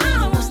 there won't be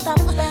no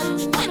stopping.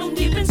 When I'm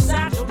deep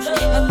inside your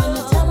love, and when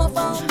the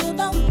telephone bill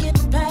don't get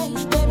paid,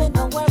 baby,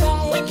 don't worry.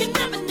 We can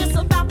reminisce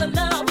about the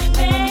love we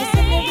made. And when you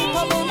see me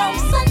coming on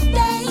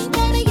Sunday,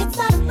 baby, it's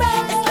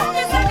alright. As long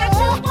as I got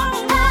you on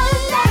my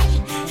day,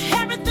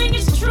 everything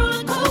is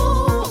truly cool.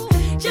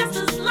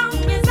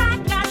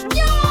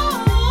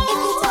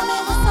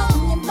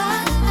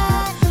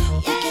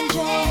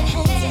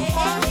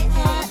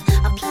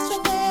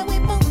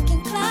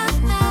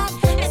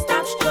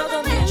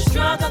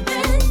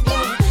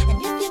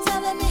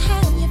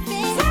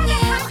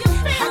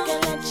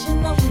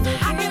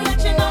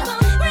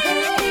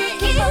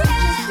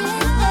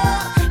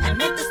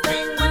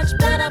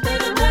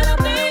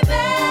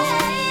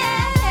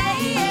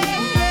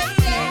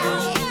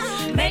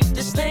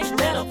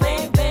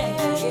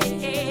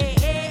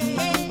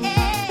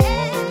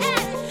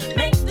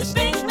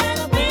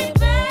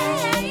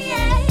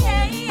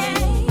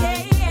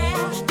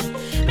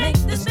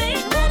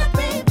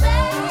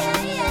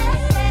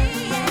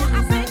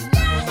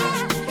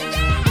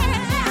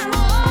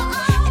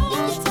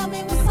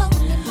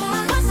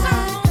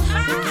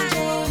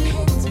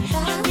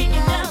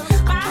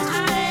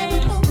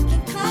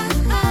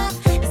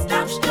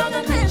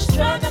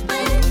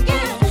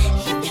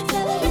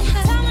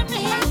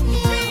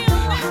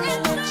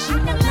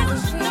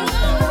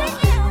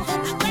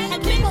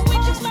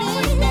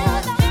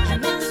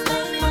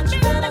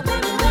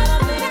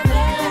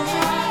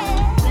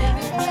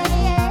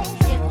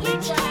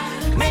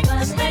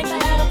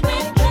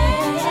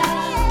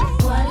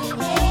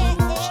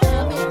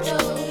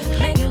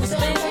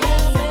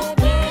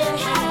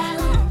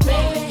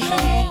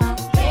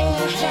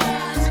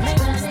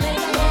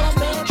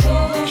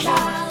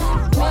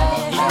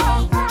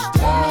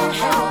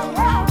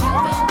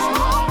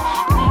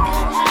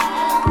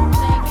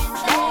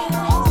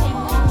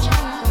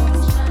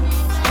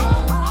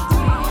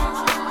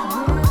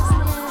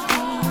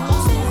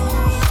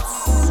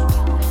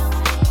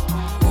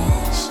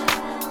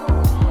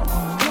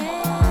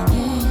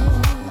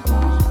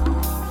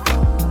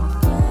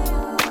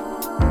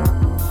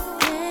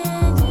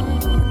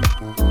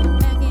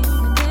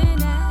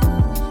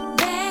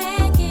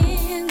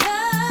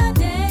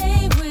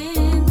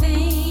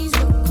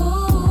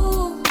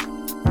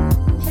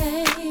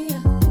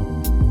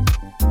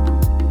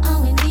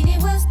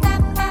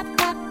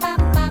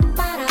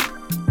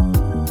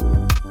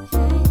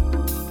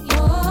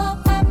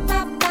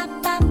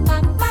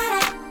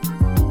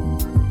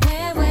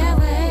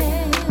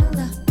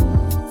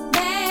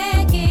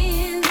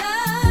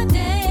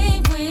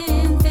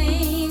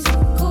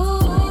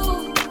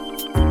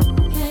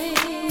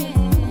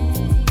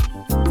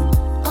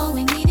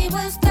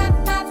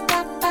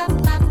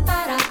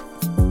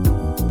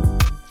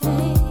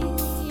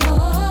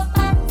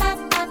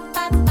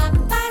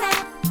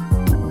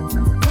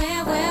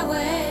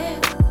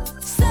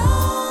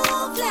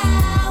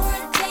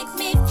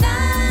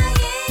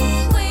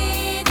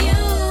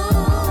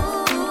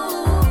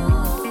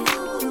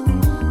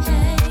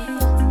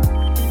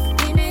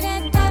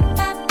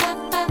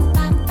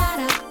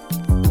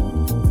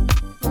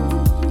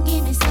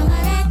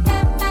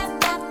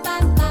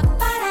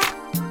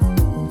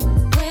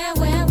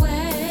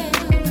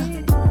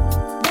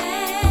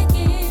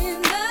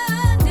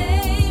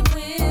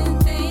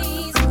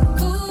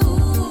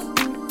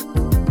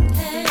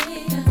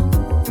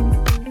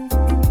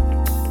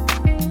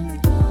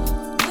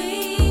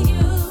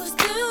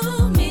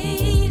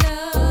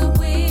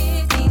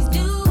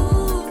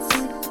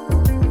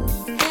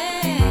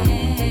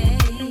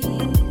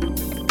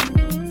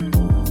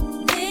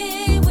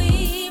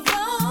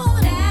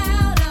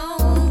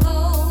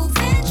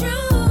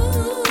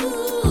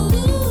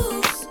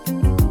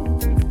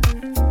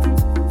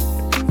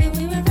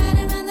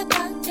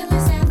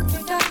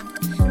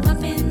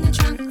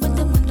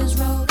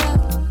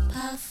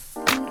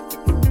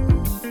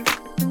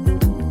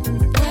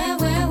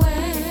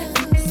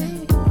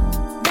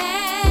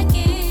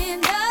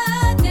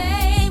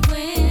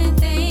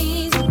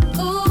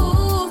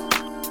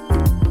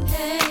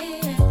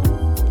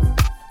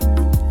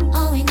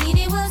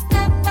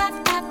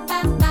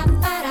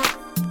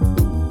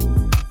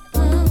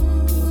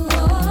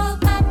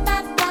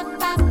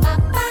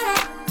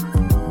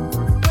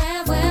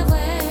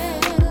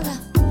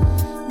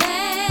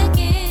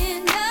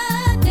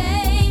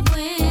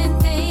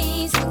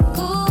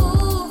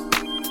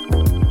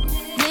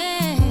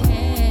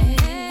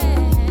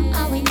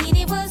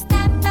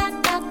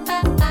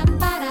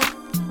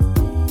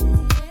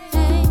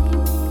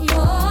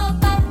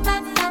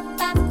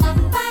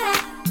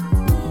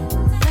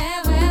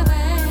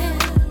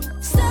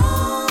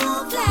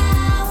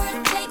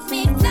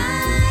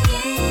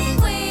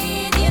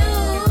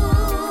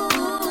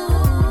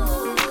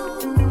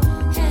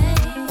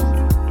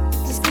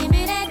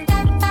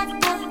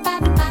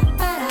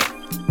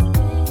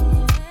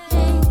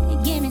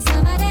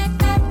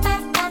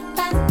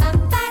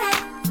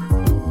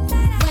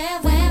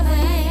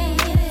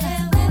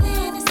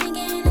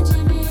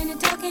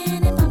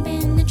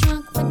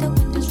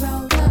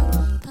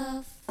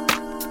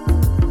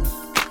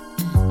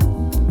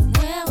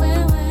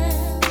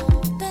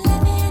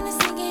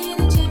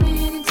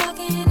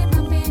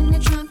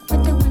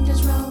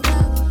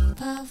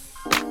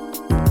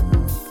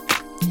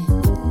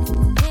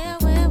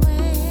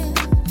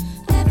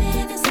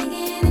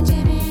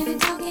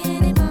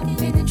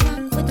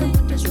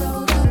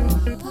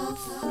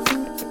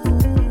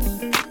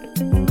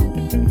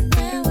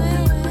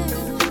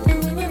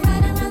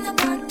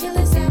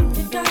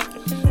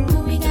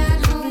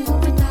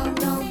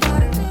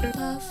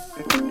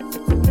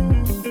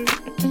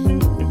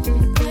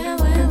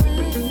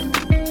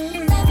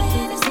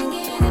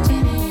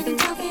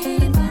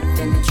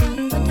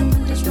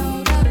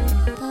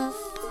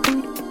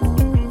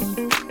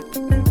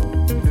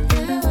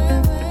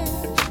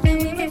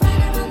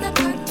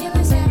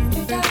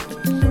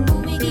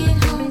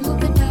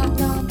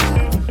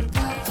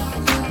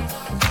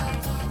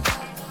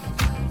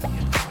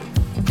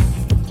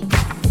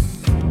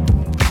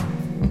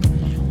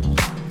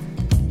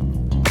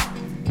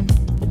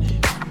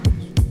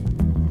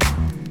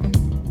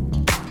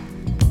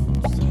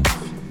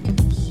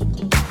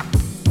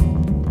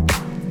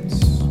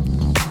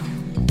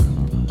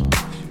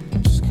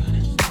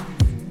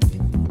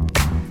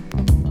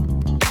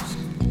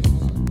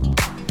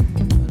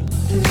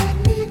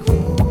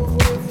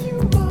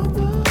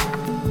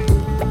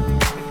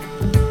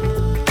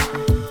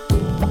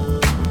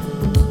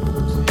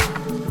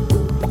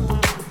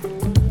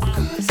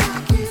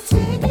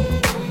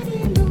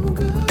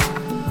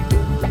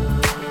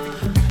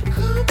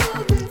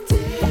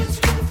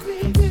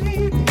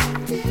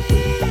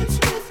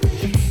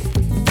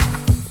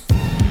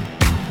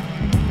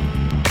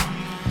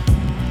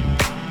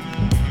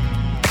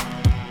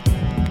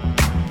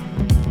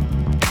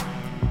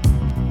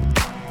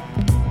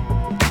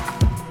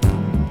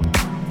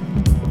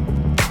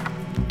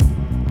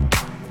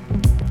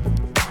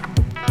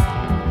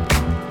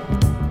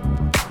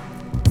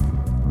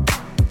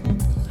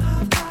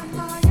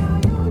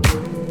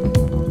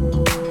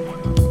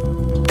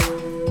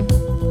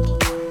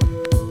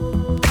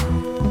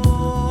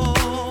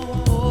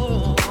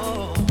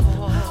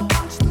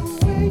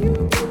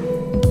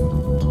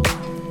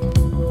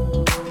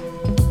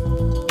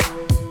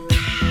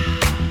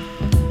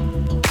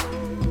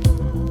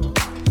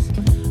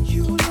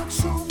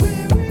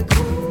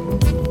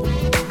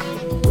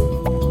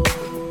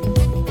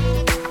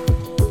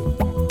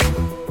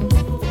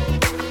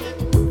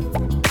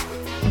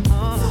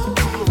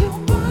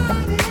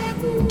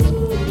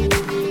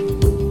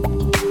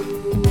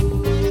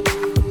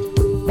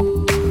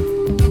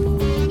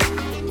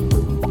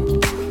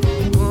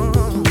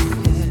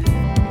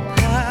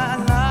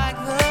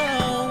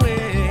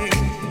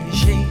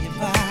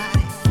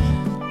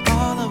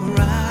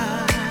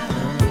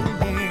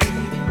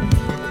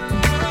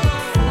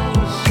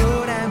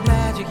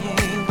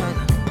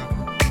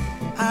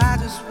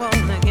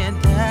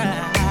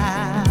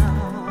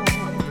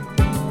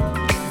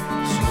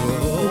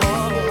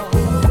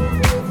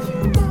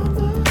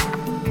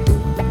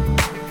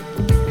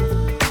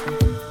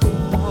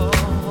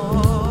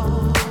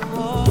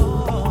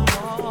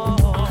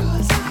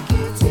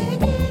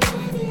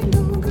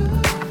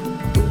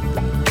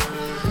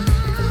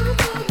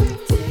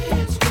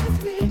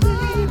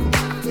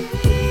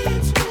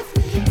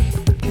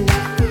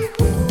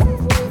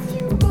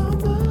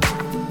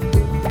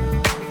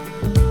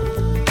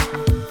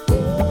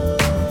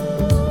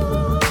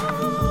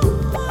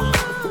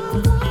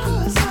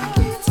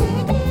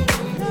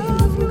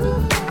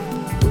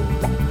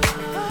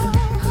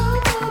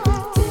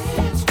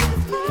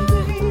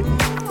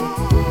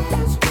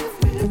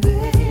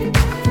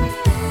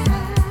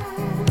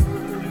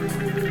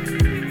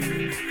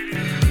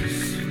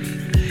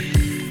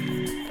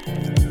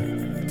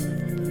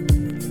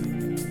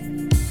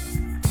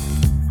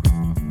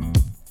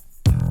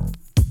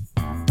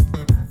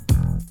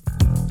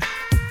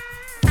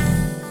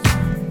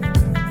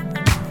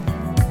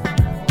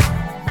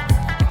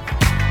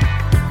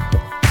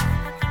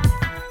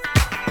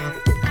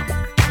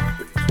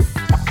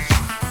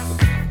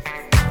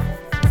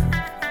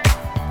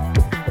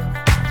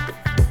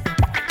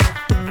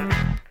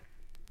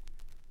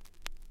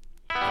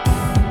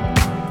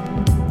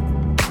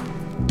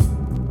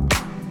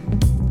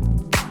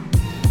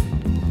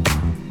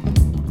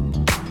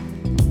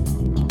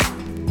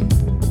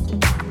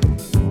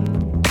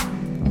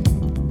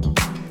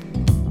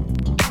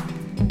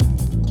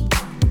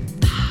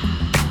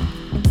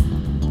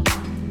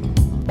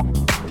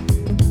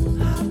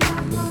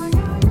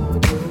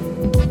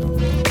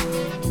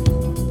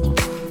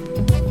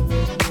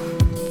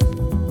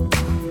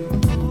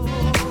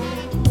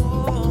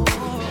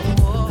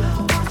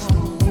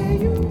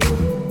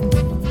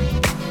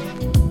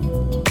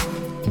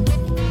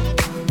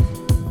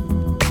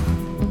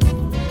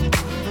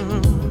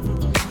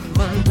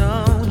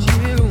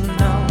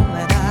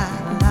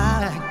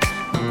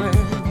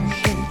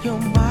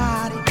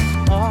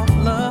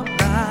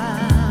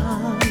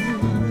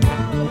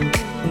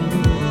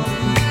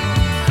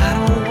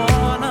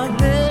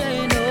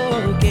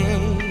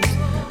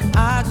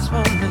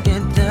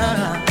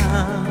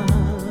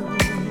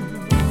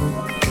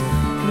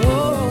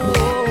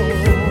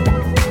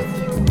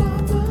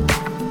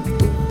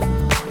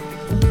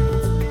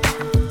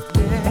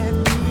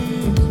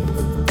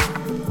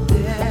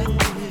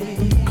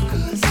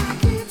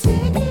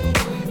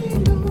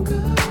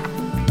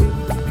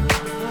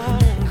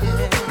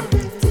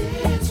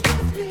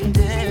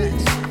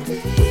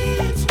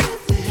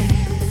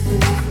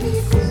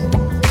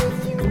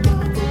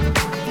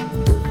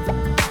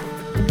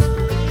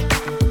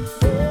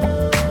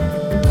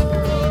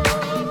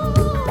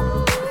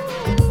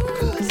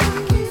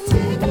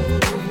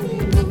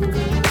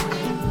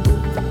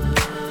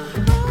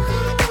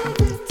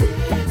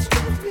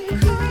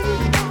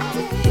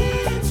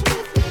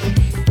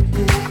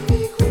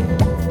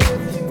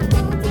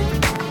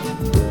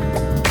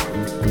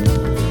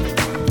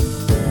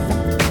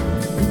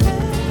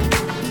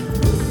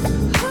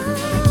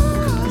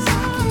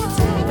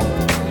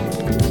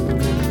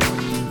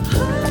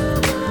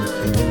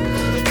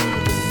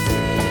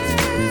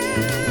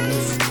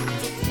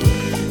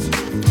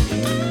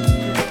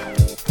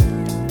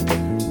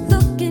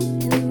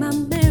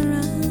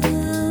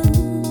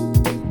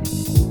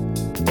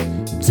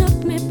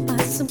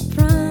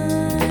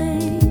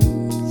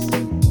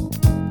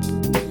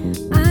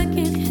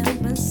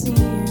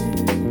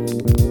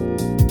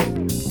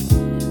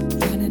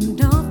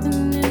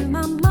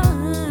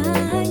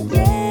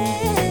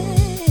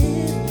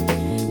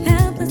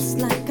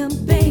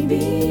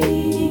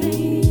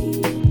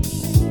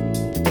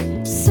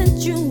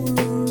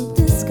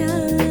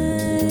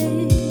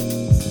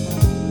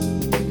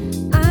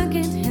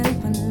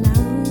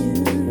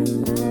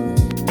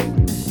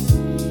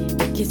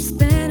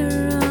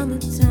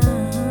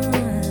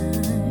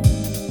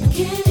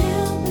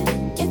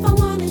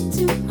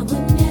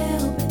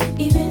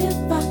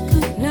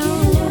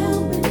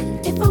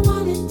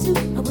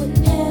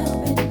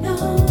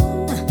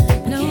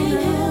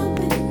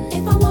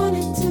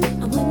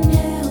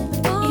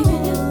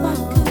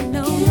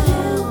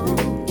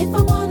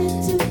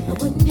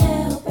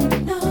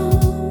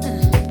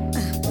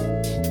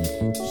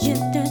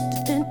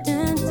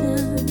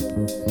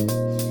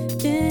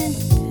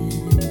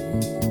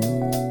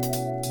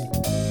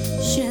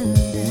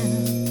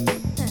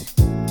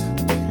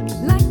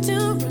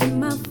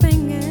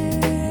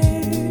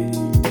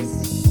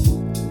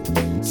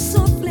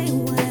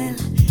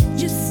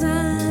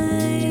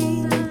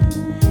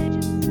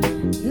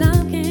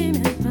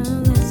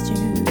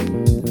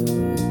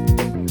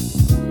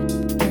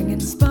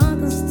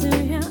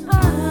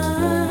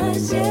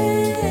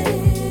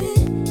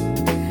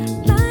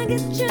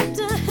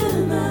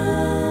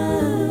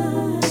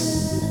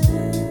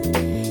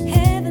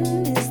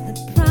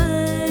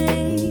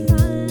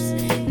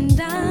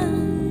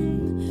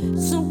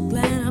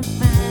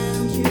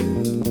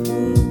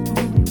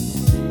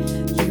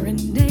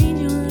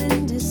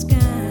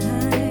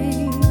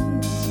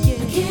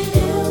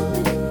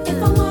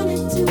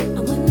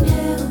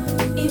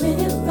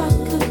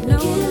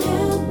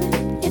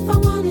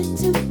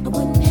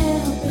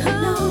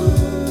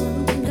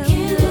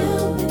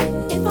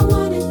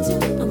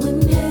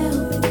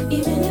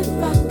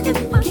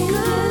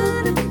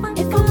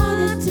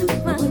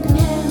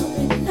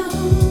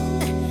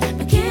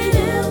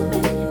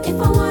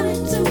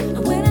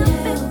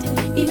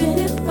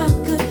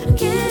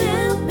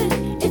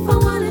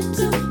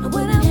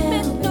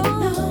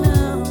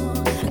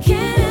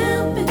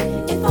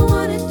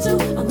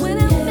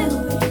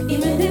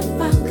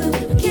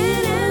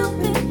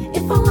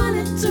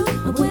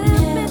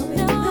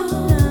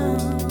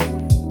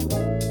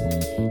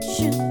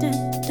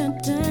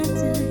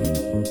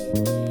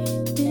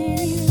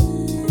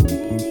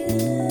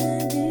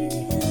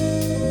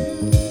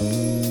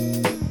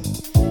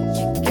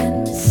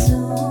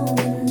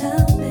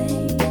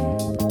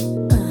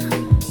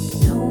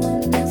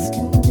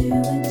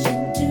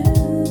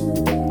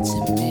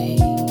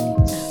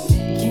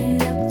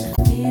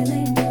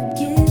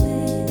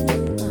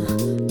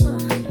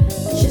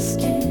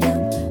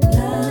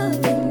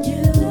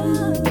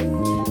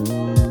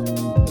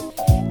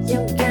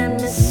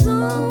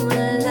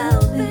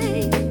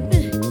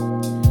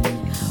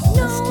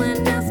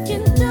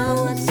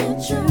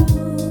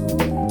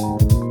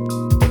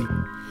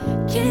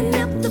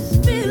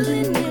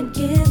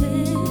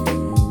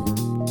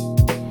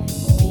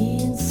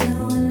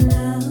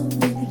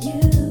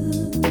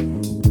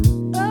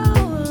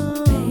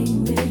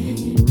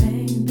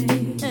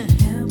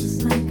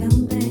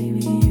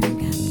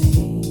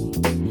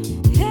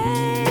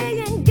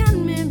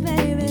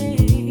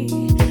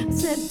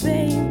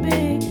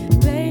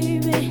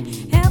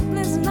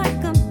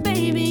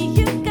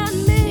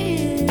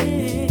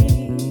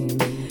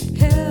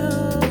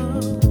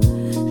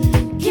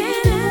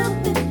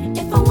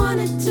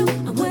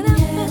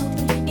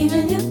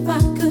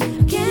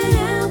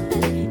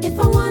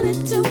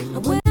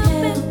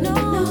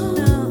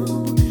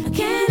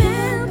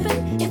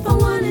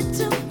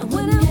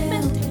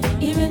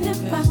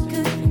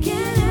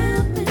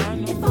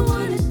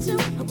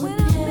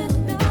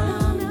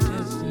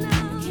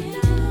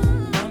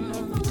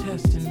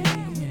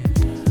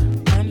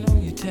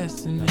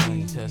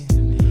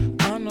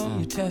 know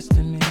you're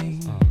testing me.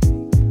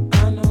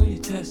 I know you're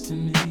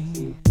testing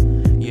me.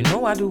 You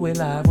know I do it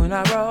live when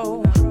I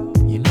roll.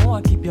 You know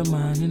I keep your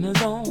mind in the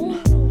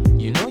zone.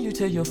 You know you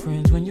tell your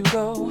friends when you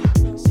go.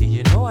 See,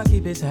 you know I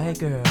keep it tight,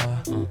 girl.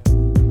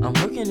 I'm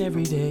working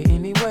every day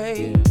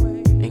anyway,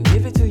 and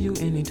give it to you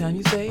anytime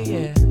you say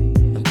yeah.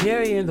 I'm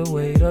carrying the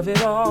weight of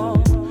it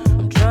all.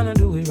 I'm trying to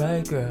do it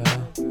right, girl.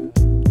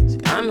 See,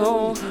 I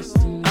know,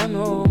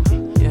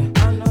 yeah.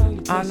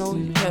 I know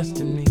you're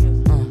testing me.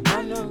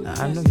 I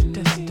know you're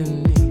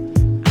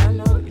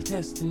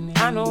testing me.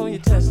 I know you're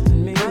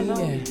testing me. I know you're testing me. I know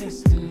you're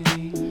testing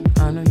me.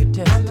 I know you're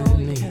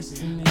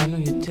testing me. I know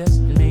you're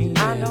testing me.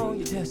 I know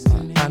you're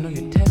testing me. I know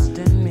you're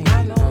testing me.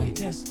 I know you're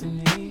testing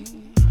me.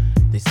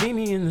 They see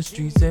me in the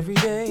streets every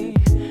day.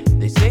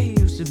 They say he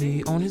used to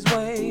be on his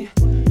way.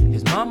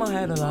 His mama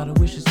had a lot of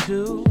wishes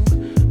too.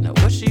 Now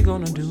what's she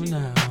gonna do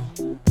now?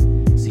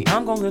 See,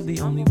 I'm gonna live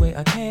the only way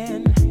I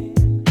can.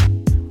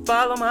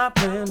 Follow my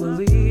plan,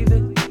 believe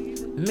it.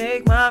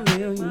 Make my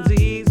millions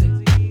easy.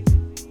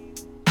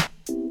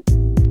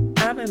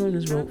 I've been on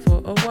this road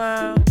for a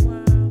while.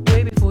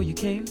 Way before you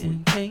came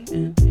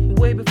in.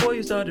 Way before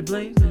you started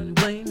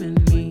blaming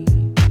me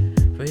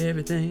for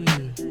everything.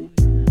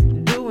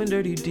 Doing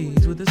dirty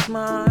deeds with a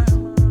smile.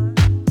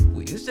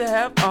 We used to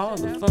have all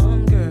the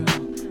fun, girl.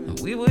 And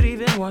we would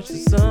even watch the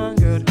sun,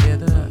 girl,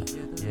 together.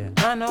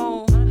 I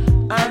know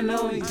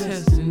you're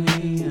testing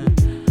me.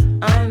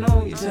 I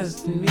know you're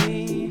testing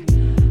me.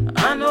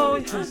 I know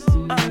you're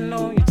testing me. I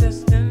know you're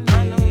testing me.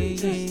 I know you're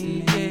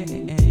testing me.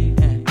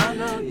 I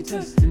know you're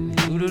testing me.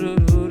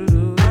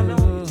 I know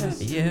you're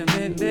testing me. Yeah,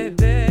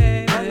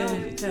 baby. I know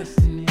you're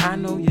testing me. I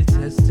know you're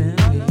testing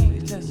me.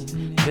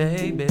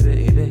 Baby.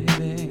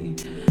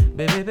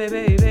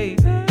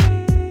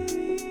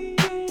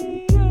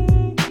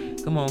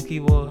 Come on,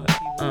 keyboard.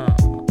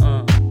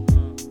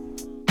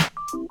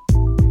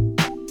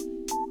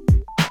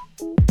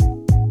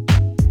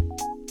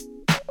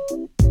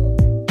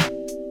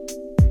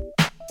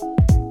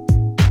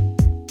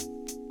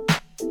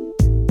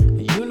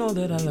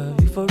 That I love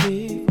you for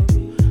real.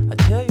 I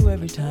tell you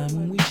every time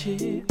when we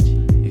chill.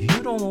 If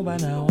you don't know by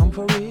now, I'm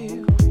for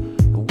real.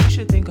 But we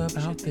should think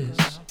about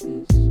this.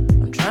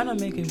 I'm trying to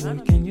make it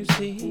work, can you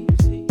see?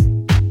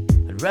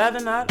 I'd rather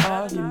not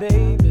argue,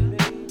 baby.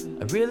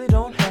 I really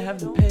don't have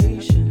the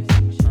patience.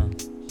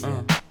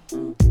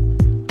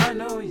 I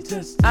know you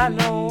testing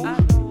me.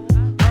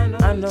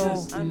 I know you're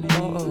testing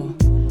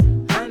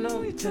me. I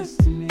know you're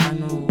testing me. I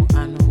know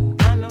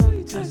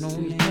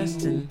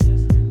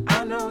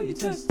you're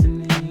testing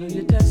me.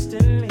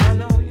 I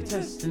know you're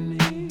testing me.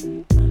 I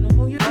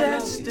know you're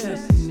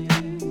testing me.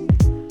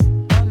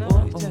 I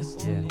know you're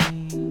testing me.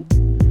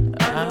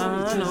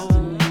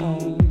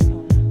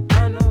 I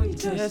know you're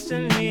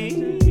testing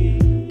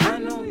me. I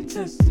know you're testing me. I know you're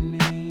testing me.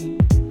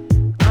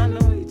 I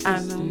know you're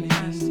testing me.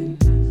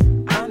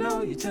 I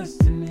know you're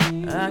testing me.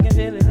 I can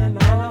feel it in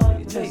my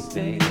heart,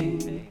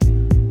 baby.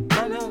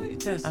 I know you're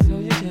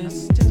testing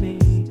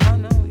me. I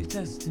know you're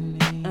testing me.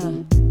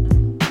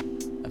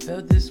 I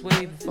felt this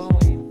way before.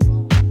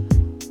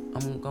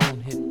 I'm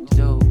gon' hit the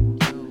door.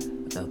 I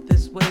felt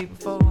this way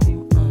before.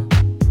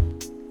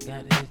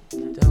 Gotta hit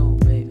the door,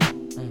 baby.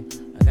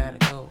 I gotta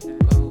go,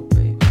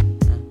 baby.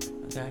 I gotta go, baby.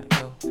 I gotta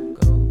go,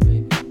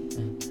 baby.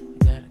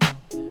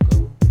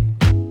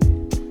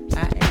 I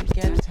ain't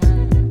got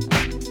time.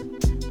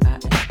 I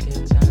ain't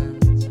got time.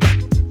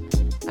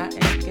 I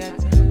ain't got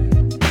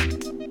time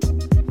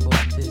for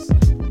this.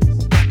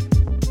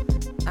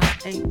 I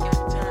ain't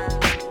got time.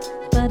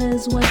 But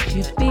is what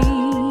you be.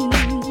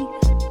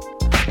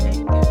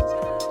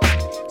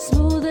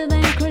 Smoother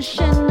than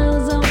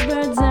crescendos of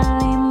birds'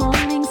 early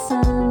morning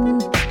sun.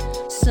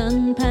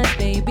 Sunpat,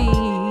 baby.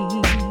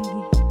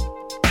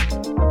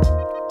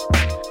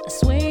 I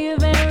swear your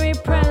very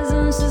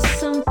presence is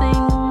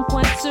something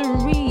quite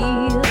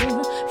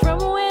surreal. From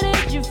where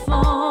did you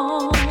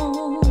fall?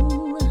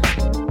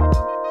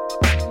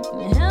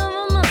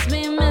 Heaven must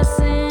be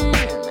missing,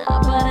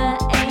 but an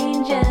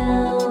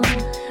angel.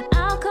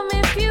 I'll come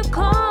if you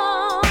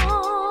call.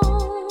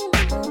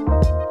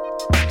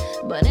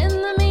 But in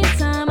the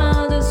meantime,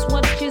 I'll just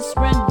watch you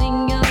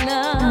spreading your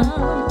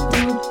love.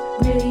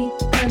 Don't really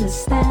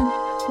understand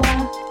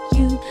why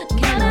you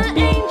got an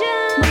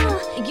angel.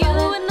 You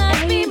would not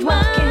be mine.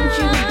 Why can't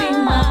you be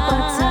my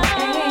butter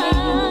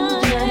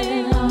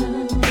angel?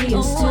 Be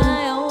as to me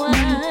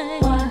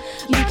why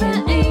you can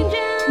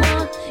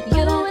angel.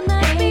 You would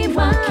not be mine.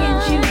 Why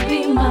can't you be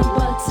my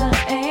butter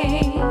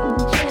angel?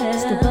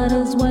 The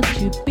butter's what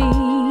you be.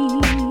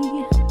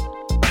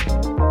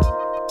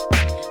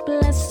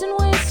 Blessed in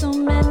ways so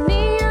many.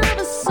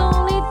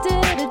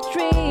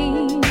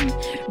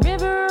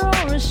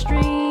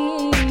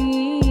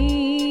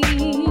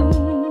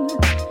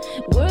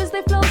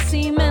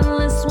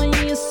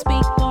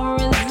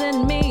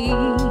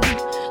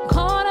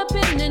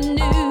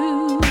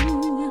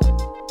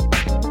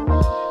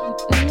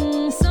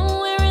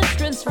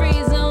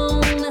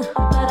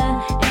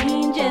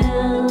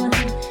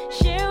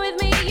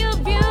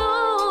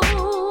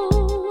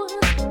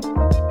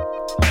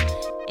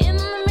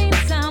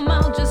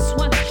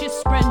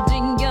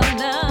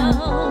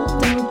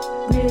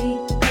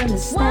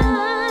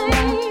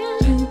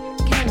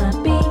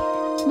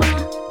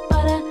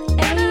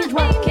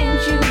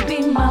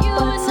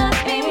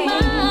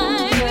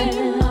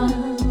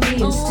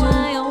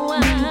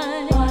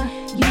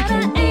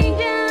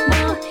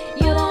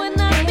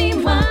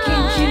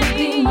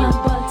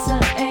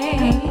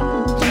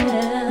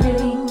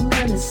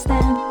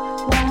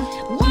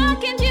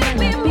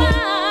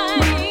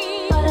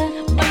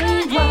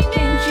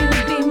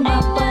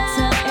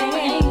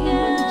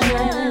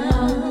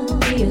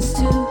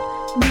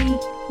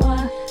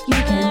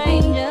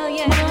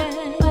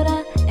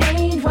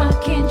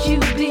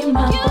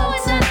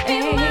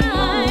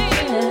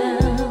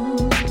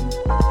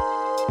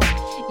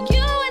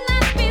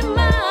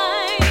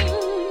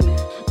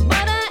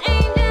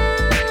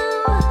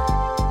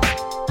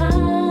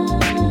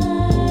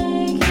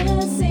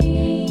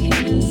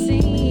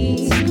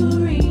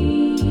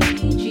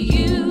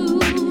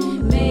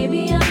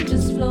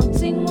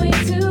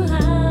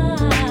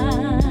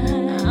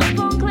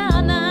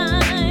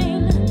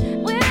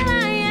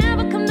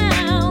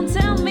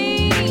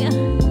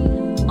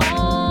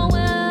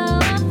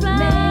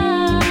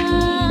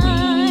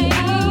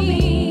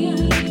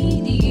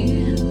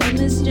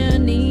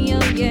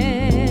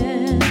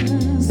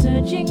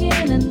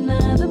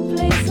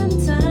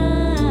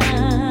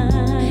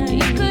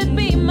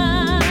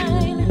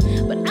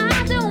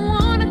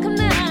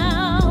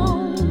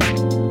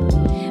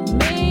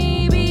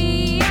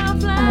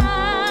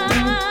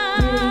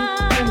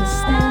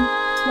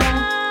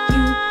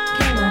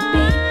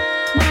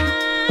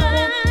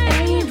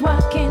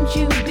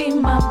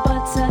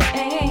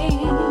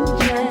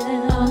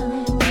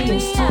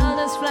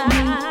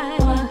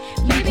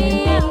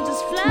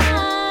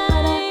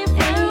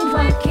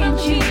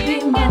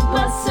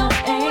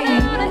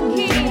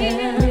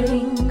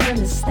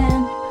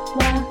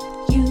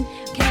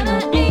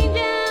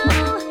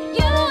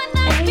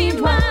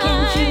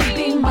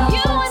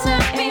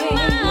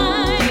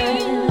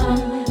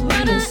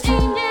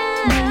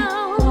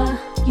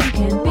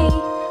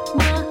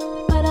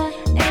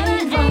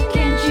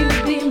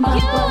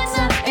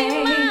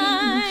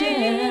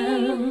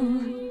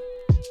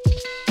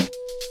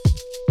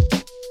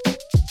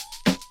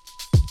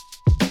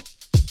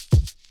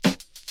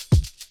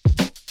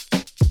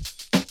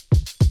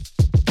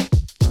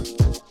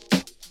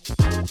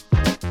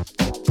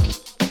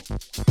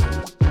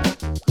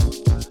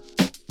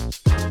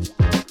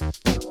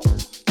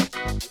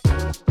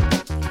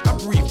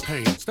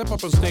 Step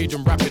up on stage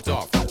and rap it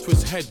off.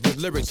 Twist head with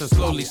lyrics and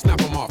slowly snap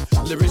them off.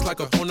 Lyrics like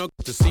a porno,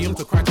 to see them,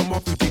 to crack them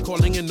off. Usually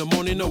calling in the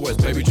morning, no words,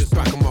 baby, just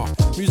back them off.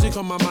 Music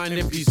on my mind,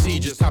 MPC,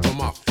 just tap them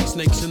off.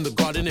 Snakes in the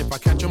garden, if I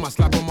catch them, I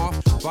slap them off.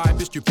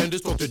 Vibe is stupendous,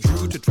 talk to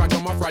Drew to track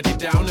them off. Write it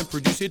down and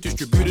produce it,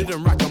 distribute it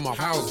and rack them off.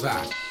 How's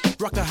that?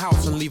 Rock a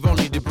house and leave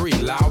only debris,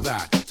 allow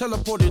that.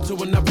 Teleported to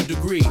another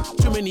degree.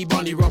 Too many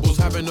Barney Rubbles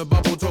having a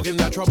bubble, talking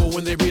that trouble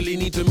when they really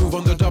need to move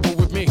on the double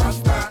with me. What's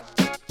that?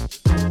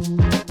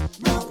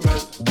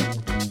 Movement.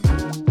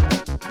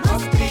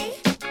 Must be.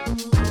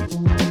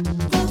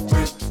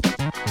 Movement.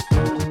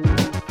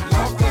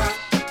 Love that.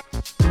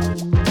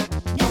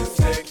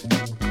 Music.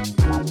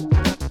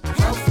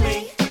 Helps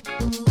me.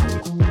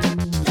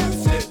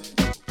 Lose it.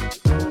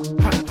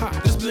 Ha ha,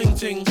 this bling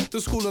ting. The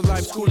school of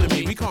life schooling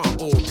me. We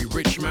can't all be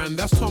rich, man.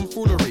 That's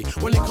tomfoolery.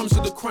 When it comes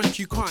to the crunch,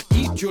 you can't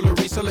eat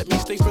jewelry. So let me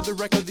state for the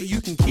record that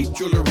you can keep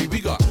jewelry. We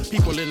got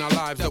people in our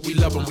lives that we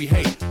love and we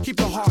hate. Keep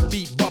the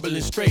heartbeat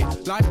bubbling straight.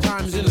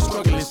 Lifetimes in a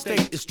struggling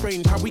state. It's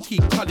strange how we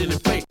keep cutting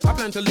and fate. I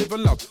plan to live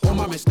and love all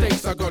my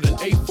mistakes. I got an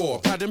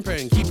A4, pad and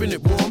pen, keeping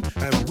it warm.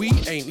 And we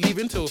ain't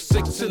leaving till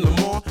 6 in the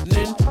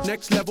morning.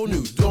 Next level,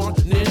 new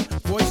dawning.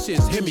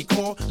 Voices hear me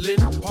calling.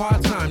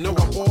 Part-time, no,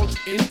 I'm all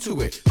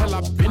into it. Hell,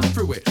 I've been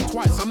through it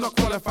twice. I'm not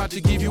qualified to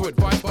give you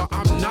advice, but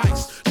I'm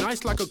nice.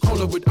 Nice like a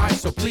cola with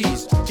ice, so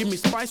please give me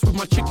spice with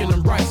my chicken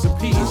and rice and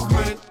peas.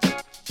 Movement.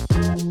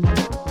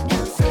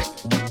 Music.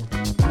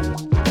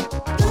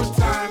 Good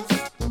times.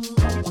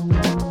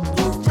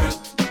 Movement.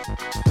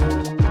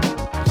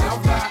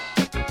 Love that.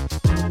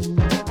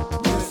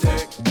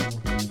 Music.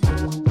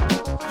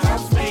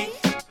 Helps me.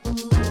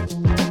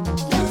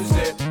 Use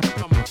it.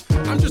 Come on.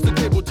 I'm just a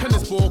table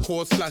tennis ball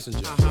court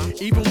passenger.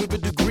 Even with a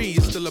degree,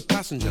 still a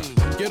passenger.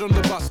 Get on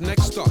the bus,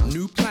 next stop,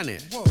 new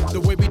planet. The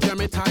way we jam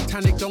it,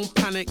 Titanic, don't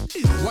panic.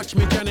 Watch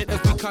me, Janet,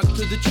 as we cut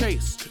to the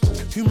chase.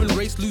 Human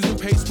race losing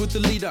pace with the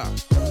leader.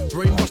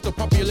 Brainwash the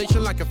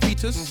population like a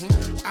fetus.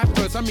 At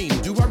first, I mean,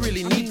 do I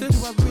really need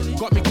this?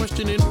 Got me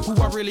questioning who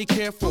I really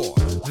care for.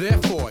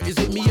 Therefore, is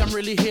it me I'm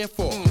really here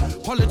for?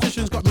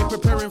 Politicians got me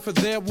preparing for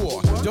their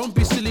war. Don't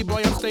be silly,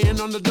 boy, I'm staying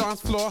on the dance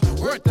floor.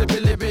 Work the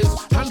Billy Biz,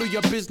 handle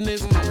your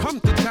business.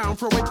 Come to town,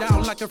 throw it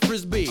down like a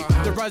frisbee.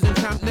 The rising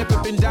champ never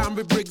been down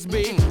with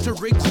Brigsby. To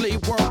Wrigsley,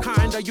 world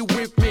kind, are you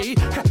with me?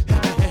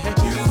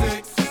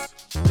 Music.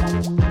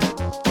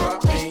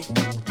 Got me.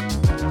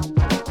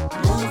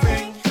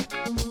 Moving.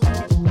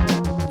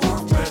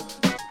 Movement.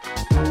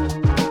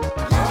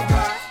 Love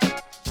that.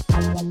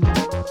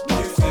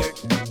 Music.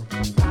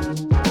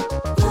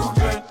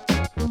 Movement.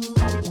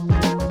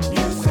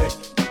 Music.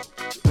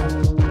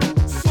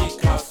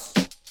 Seek us.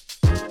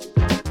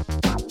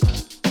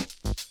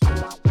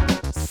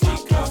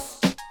 Seek us.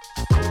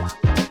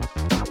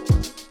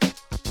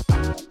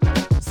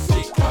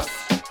 Seek us. Seek us.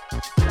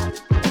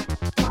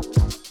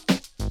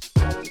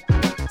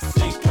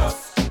 Seek us.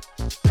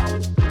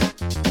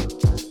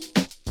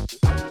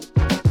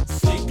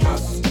 Seek us. Seek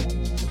us.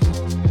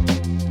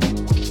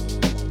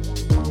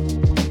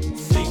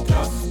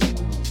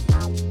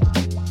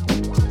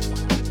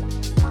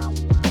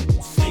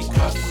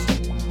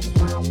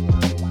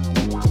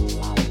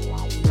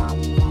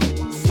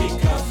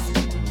 Seek us.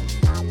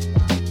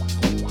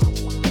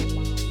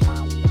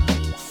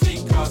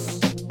 Seek us.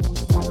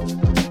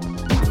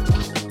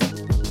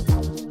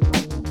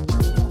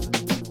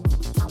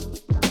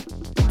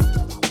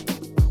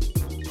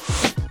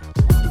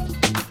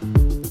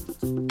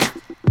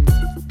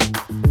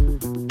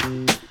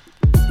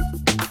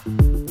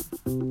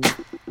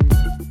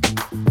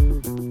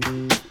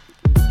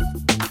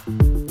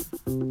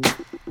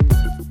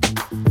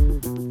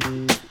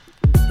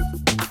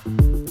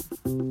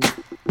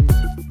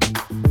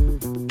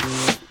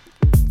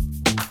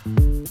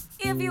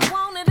 If you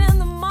want it in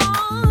the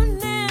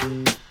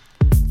morning,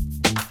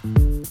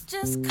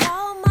 just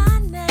call my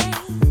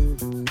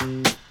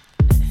name.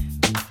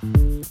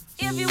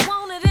 If you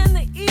want it in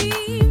the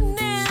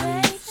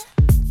evening,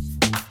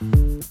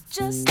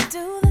 just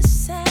do the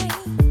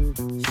same.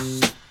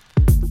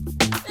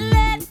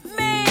 Let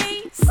me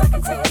suck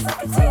it to you,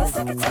 suck it to you,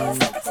 suck it to you,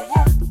 suck it to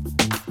you.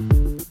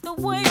 The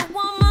way a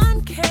woman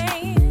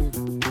can.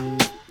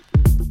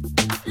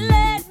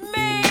 Let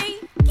me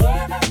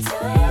give it to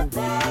you,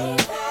 baby.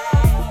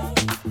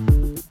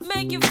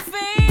 Make you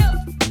feel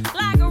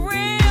like a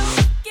real.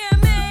 Give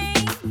me,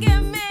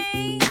 give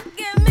me,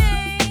 give me.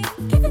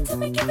 Give it to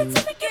me, give it to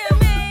me, give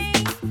me.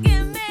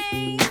 Give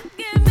me,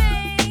 give me.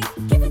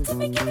 Give it to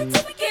me, give it to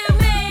me, give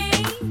me.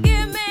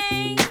 Give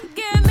me,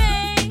 give me.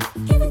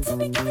 Give it to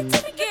me, give it to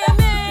me, give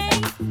me.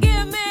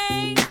 Give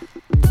me.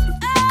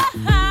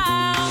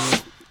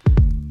 Oh.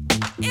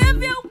 If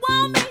you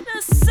want me to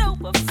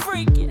super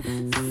freak you,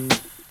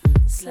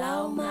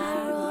 slow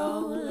my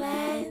roll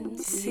and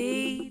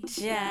teach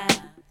ya.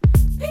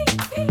 Beep,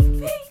 beep,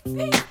 beep,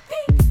 beep,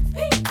 beep,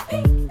 beep,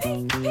 beep,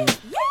 beep, beep.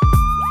 Yeah.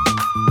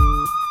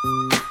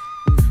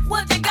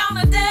 What you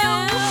gonna do?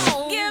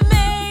 Give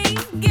me,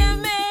 give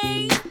me,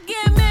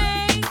 give me.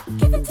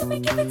 Give it to me,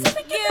 give it to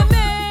me, give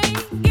me.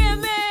 Give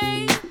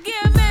me,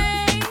 give me.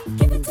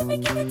 Give it to me,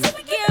 give it to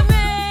me, give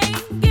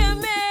me.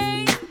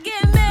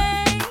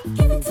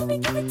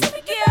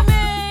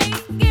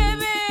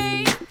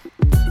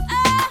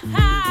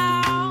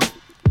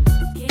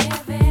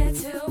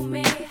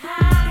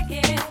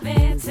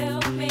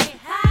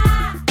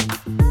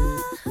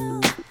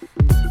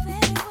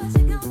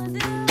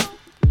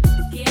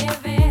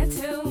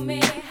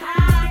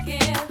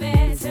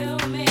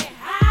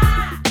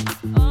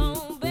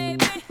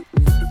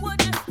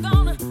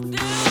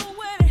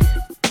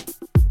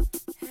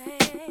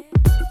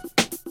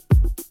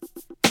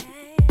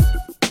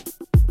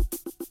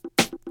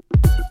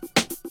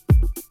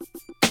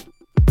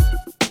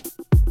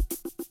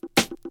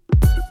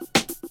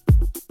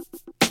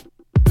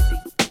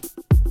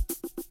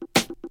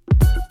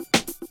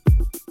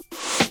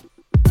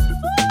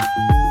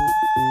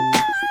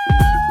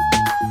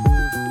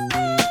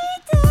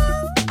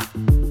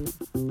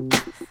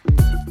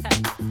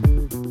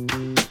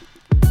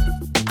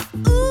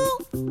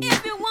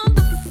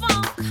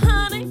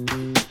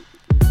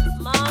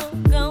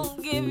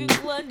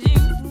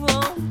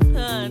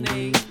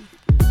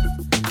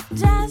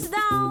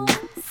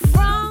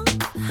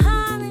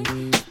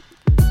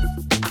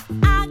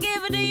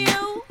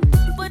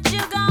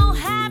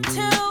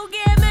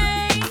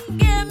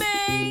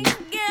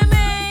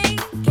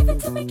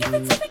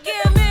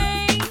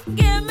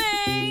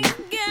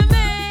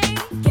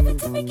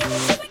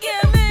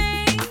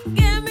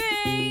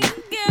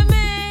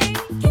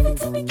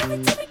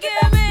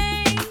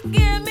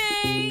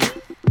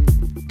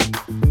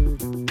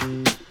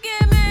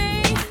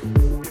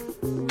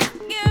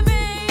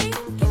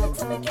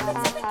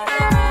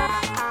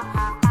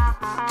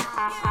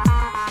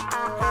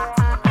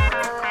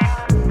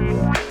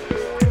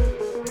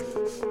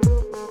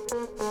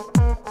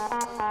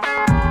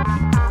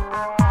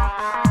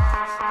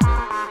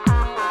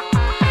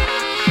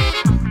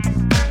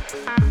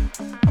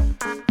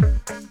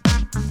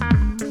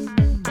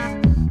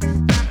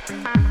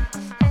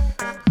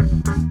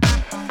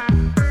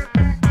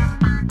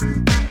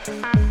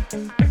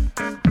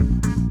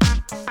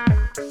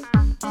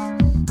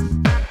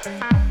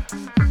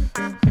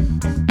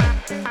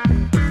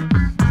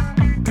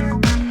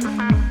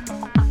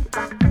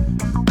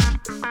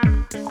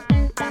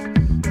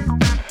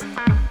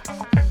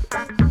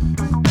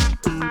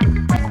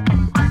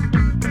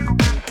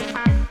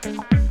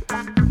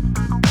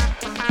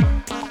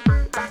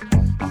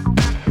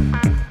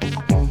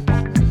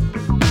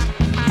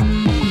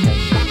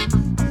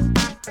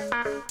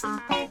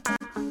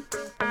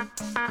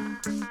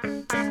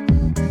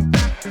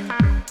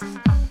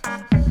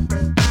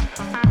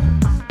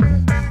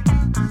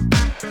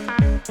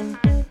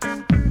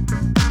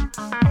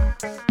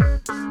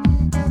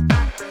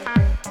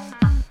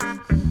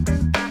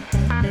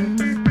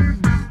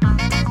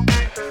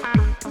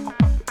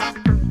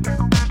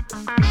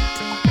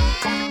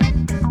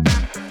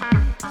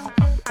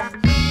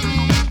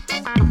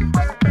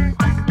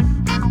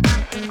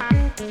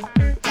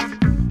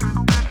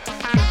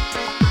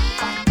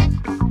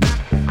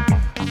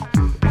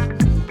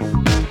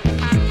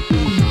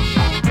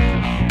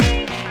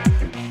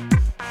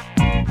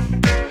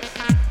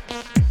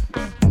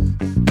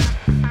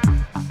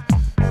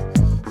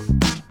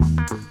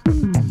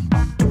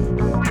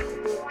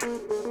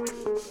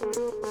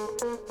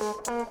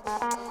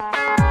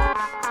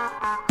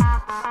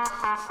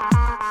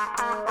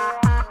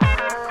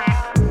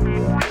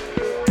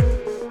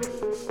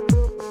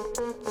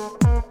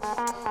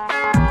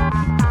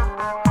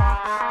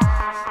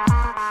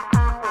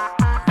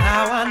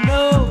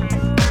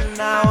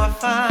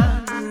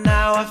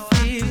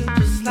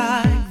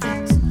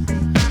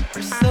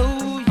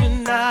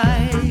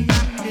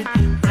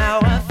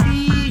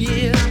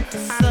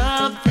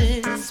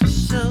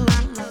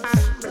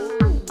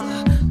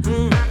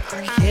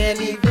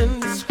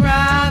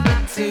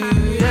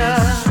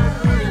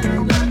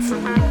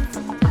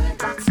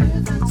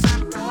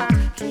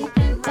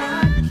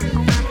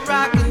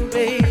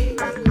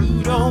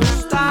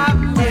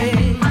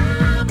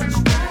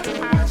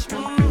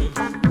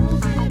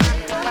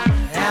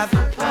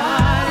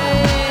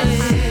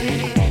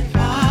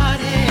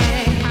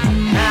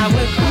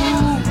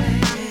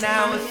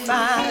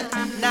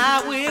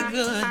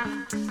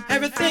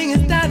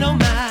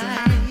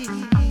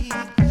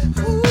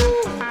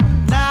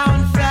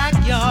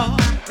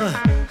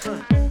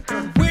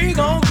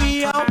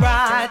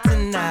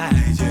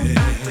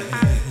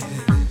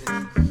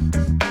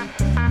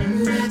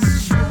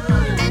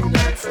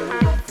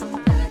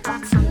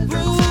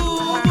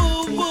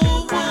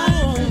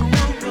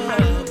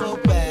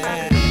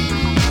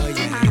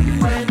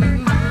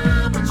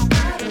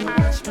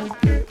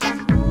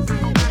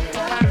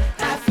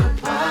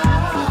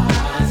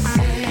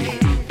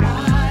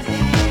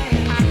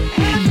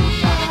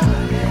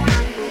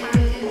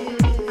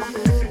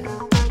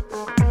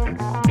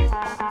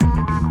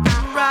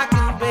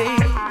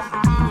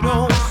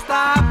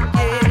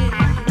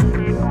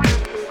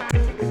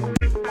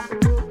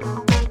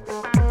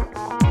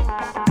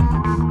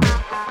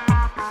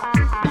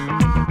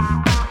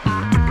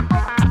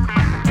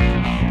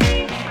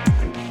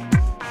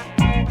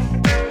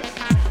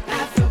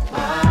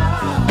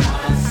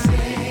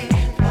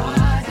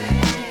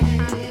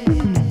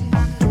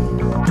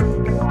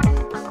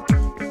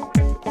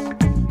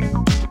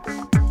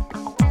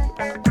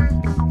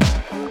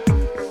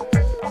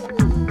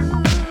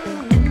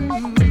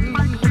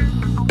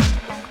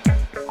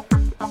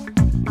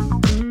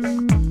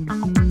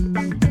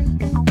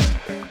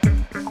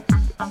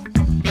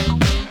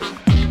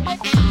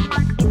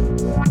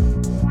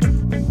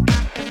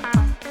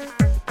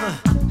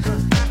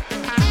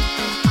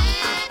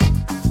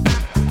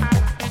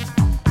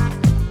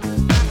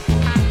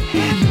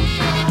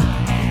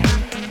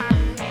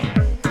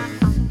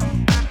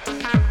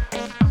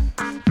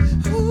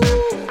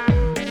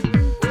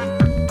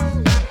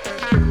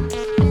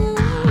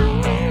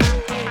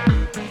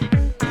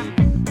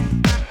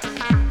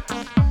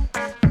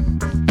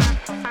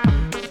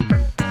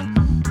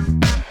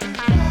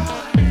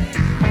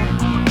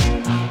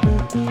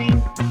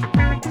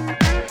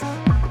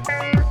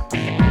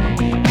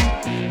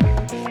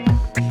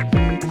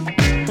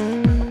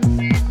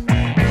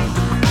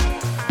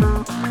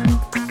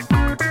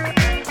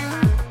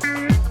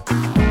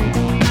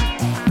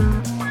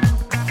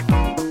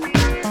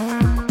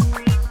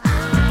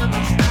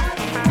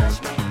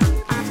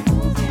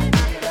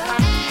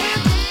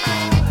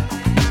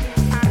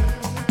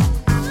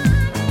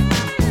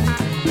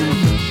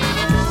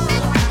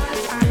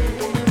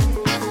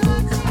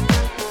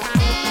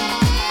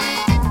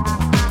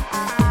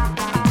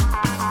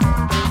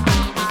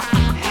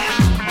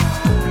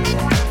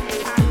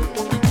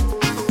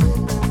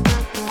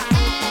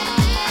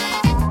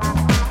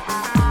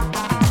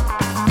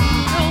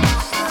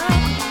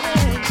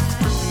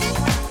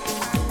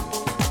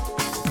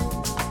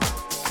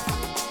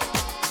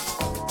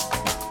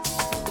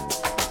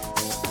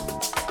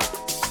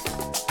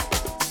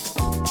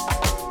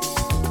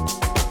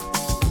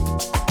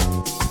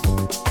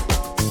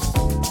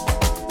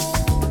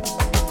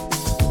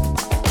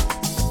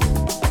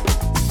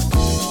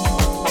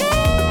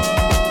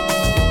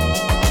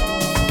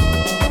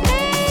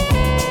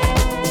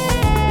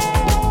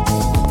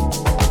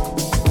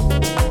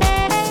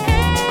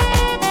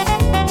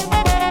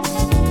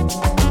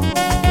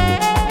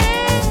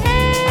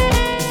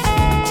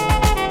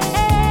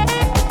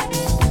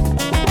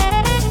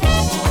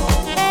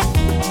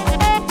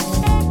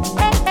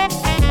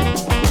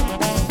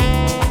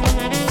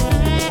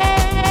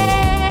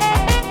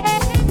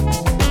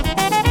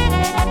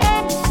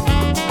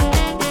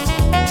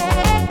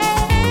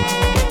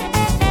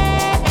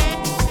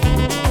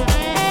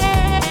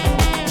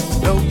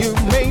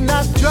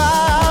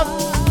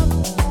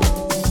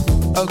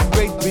 a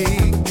great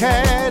big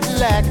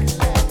Cadillac,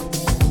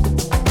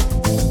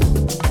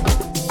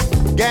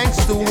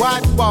 gangster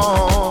white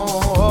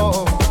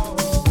wall,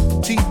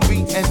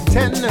 TV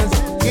antennas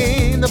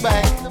in the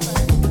back.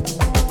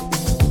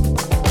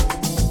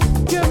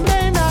 You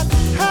may not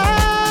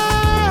have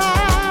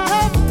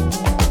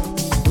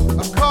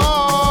a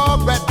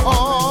car at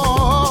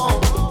all,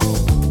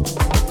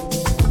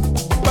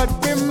 but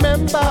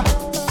remember,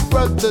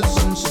 brothers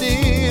and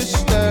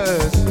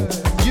sisters,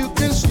 you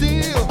can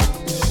still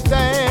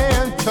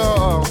stand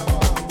tall.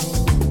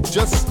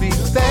 Just be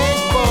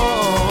thankful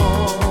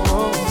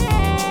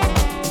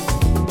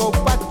for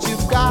what you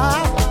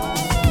got.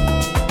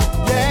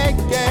 Yeah,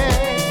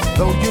 yeah.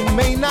 Though you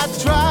may not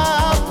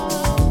drive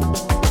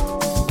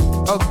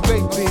a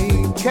great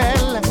big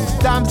Cadillac,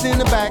 diamonds in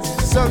the back,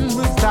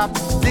 sunroof top,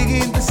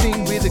 digging the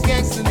scene with a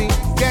gangster lean,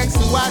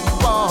 gangster white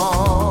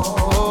ball.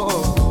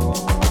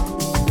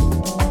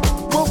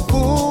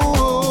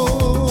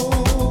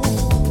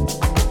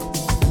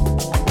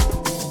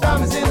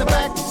 Diamonds in the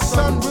back,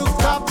 sunroof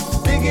top,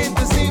 digging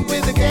the scene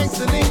with a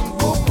gangster lean.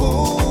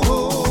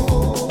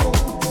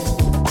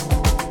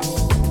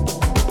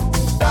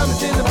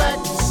 Diamonds in the back,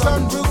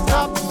 sunroof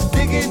top,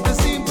 digging the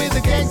scene with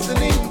a gangster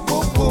lean.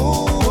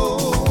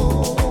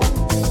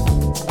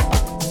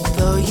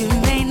 Though you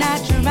may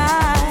not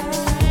drive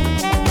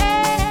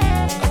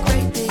a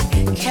great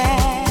big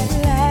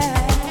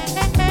Cadillac,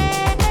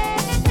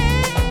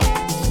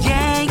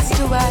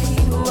 gangsta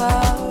white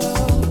wall,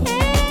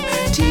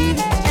 TV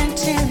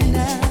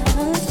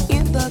antennas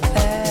in the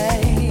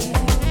back.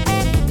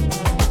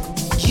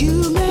 You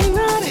may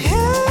not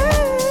have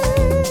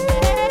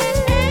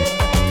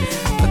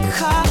a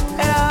car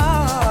at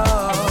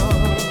all,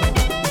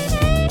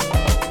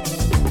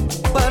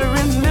 but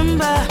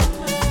remember,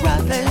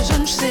 brothers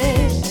and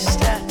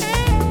sisters,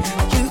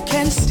 you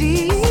can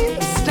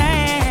still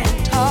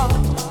stand tall.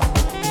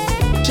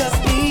 Just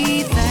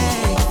be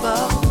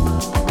thankful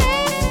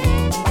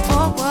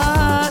for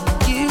what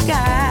you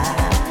got.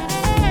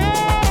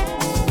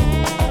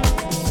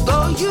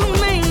 Though you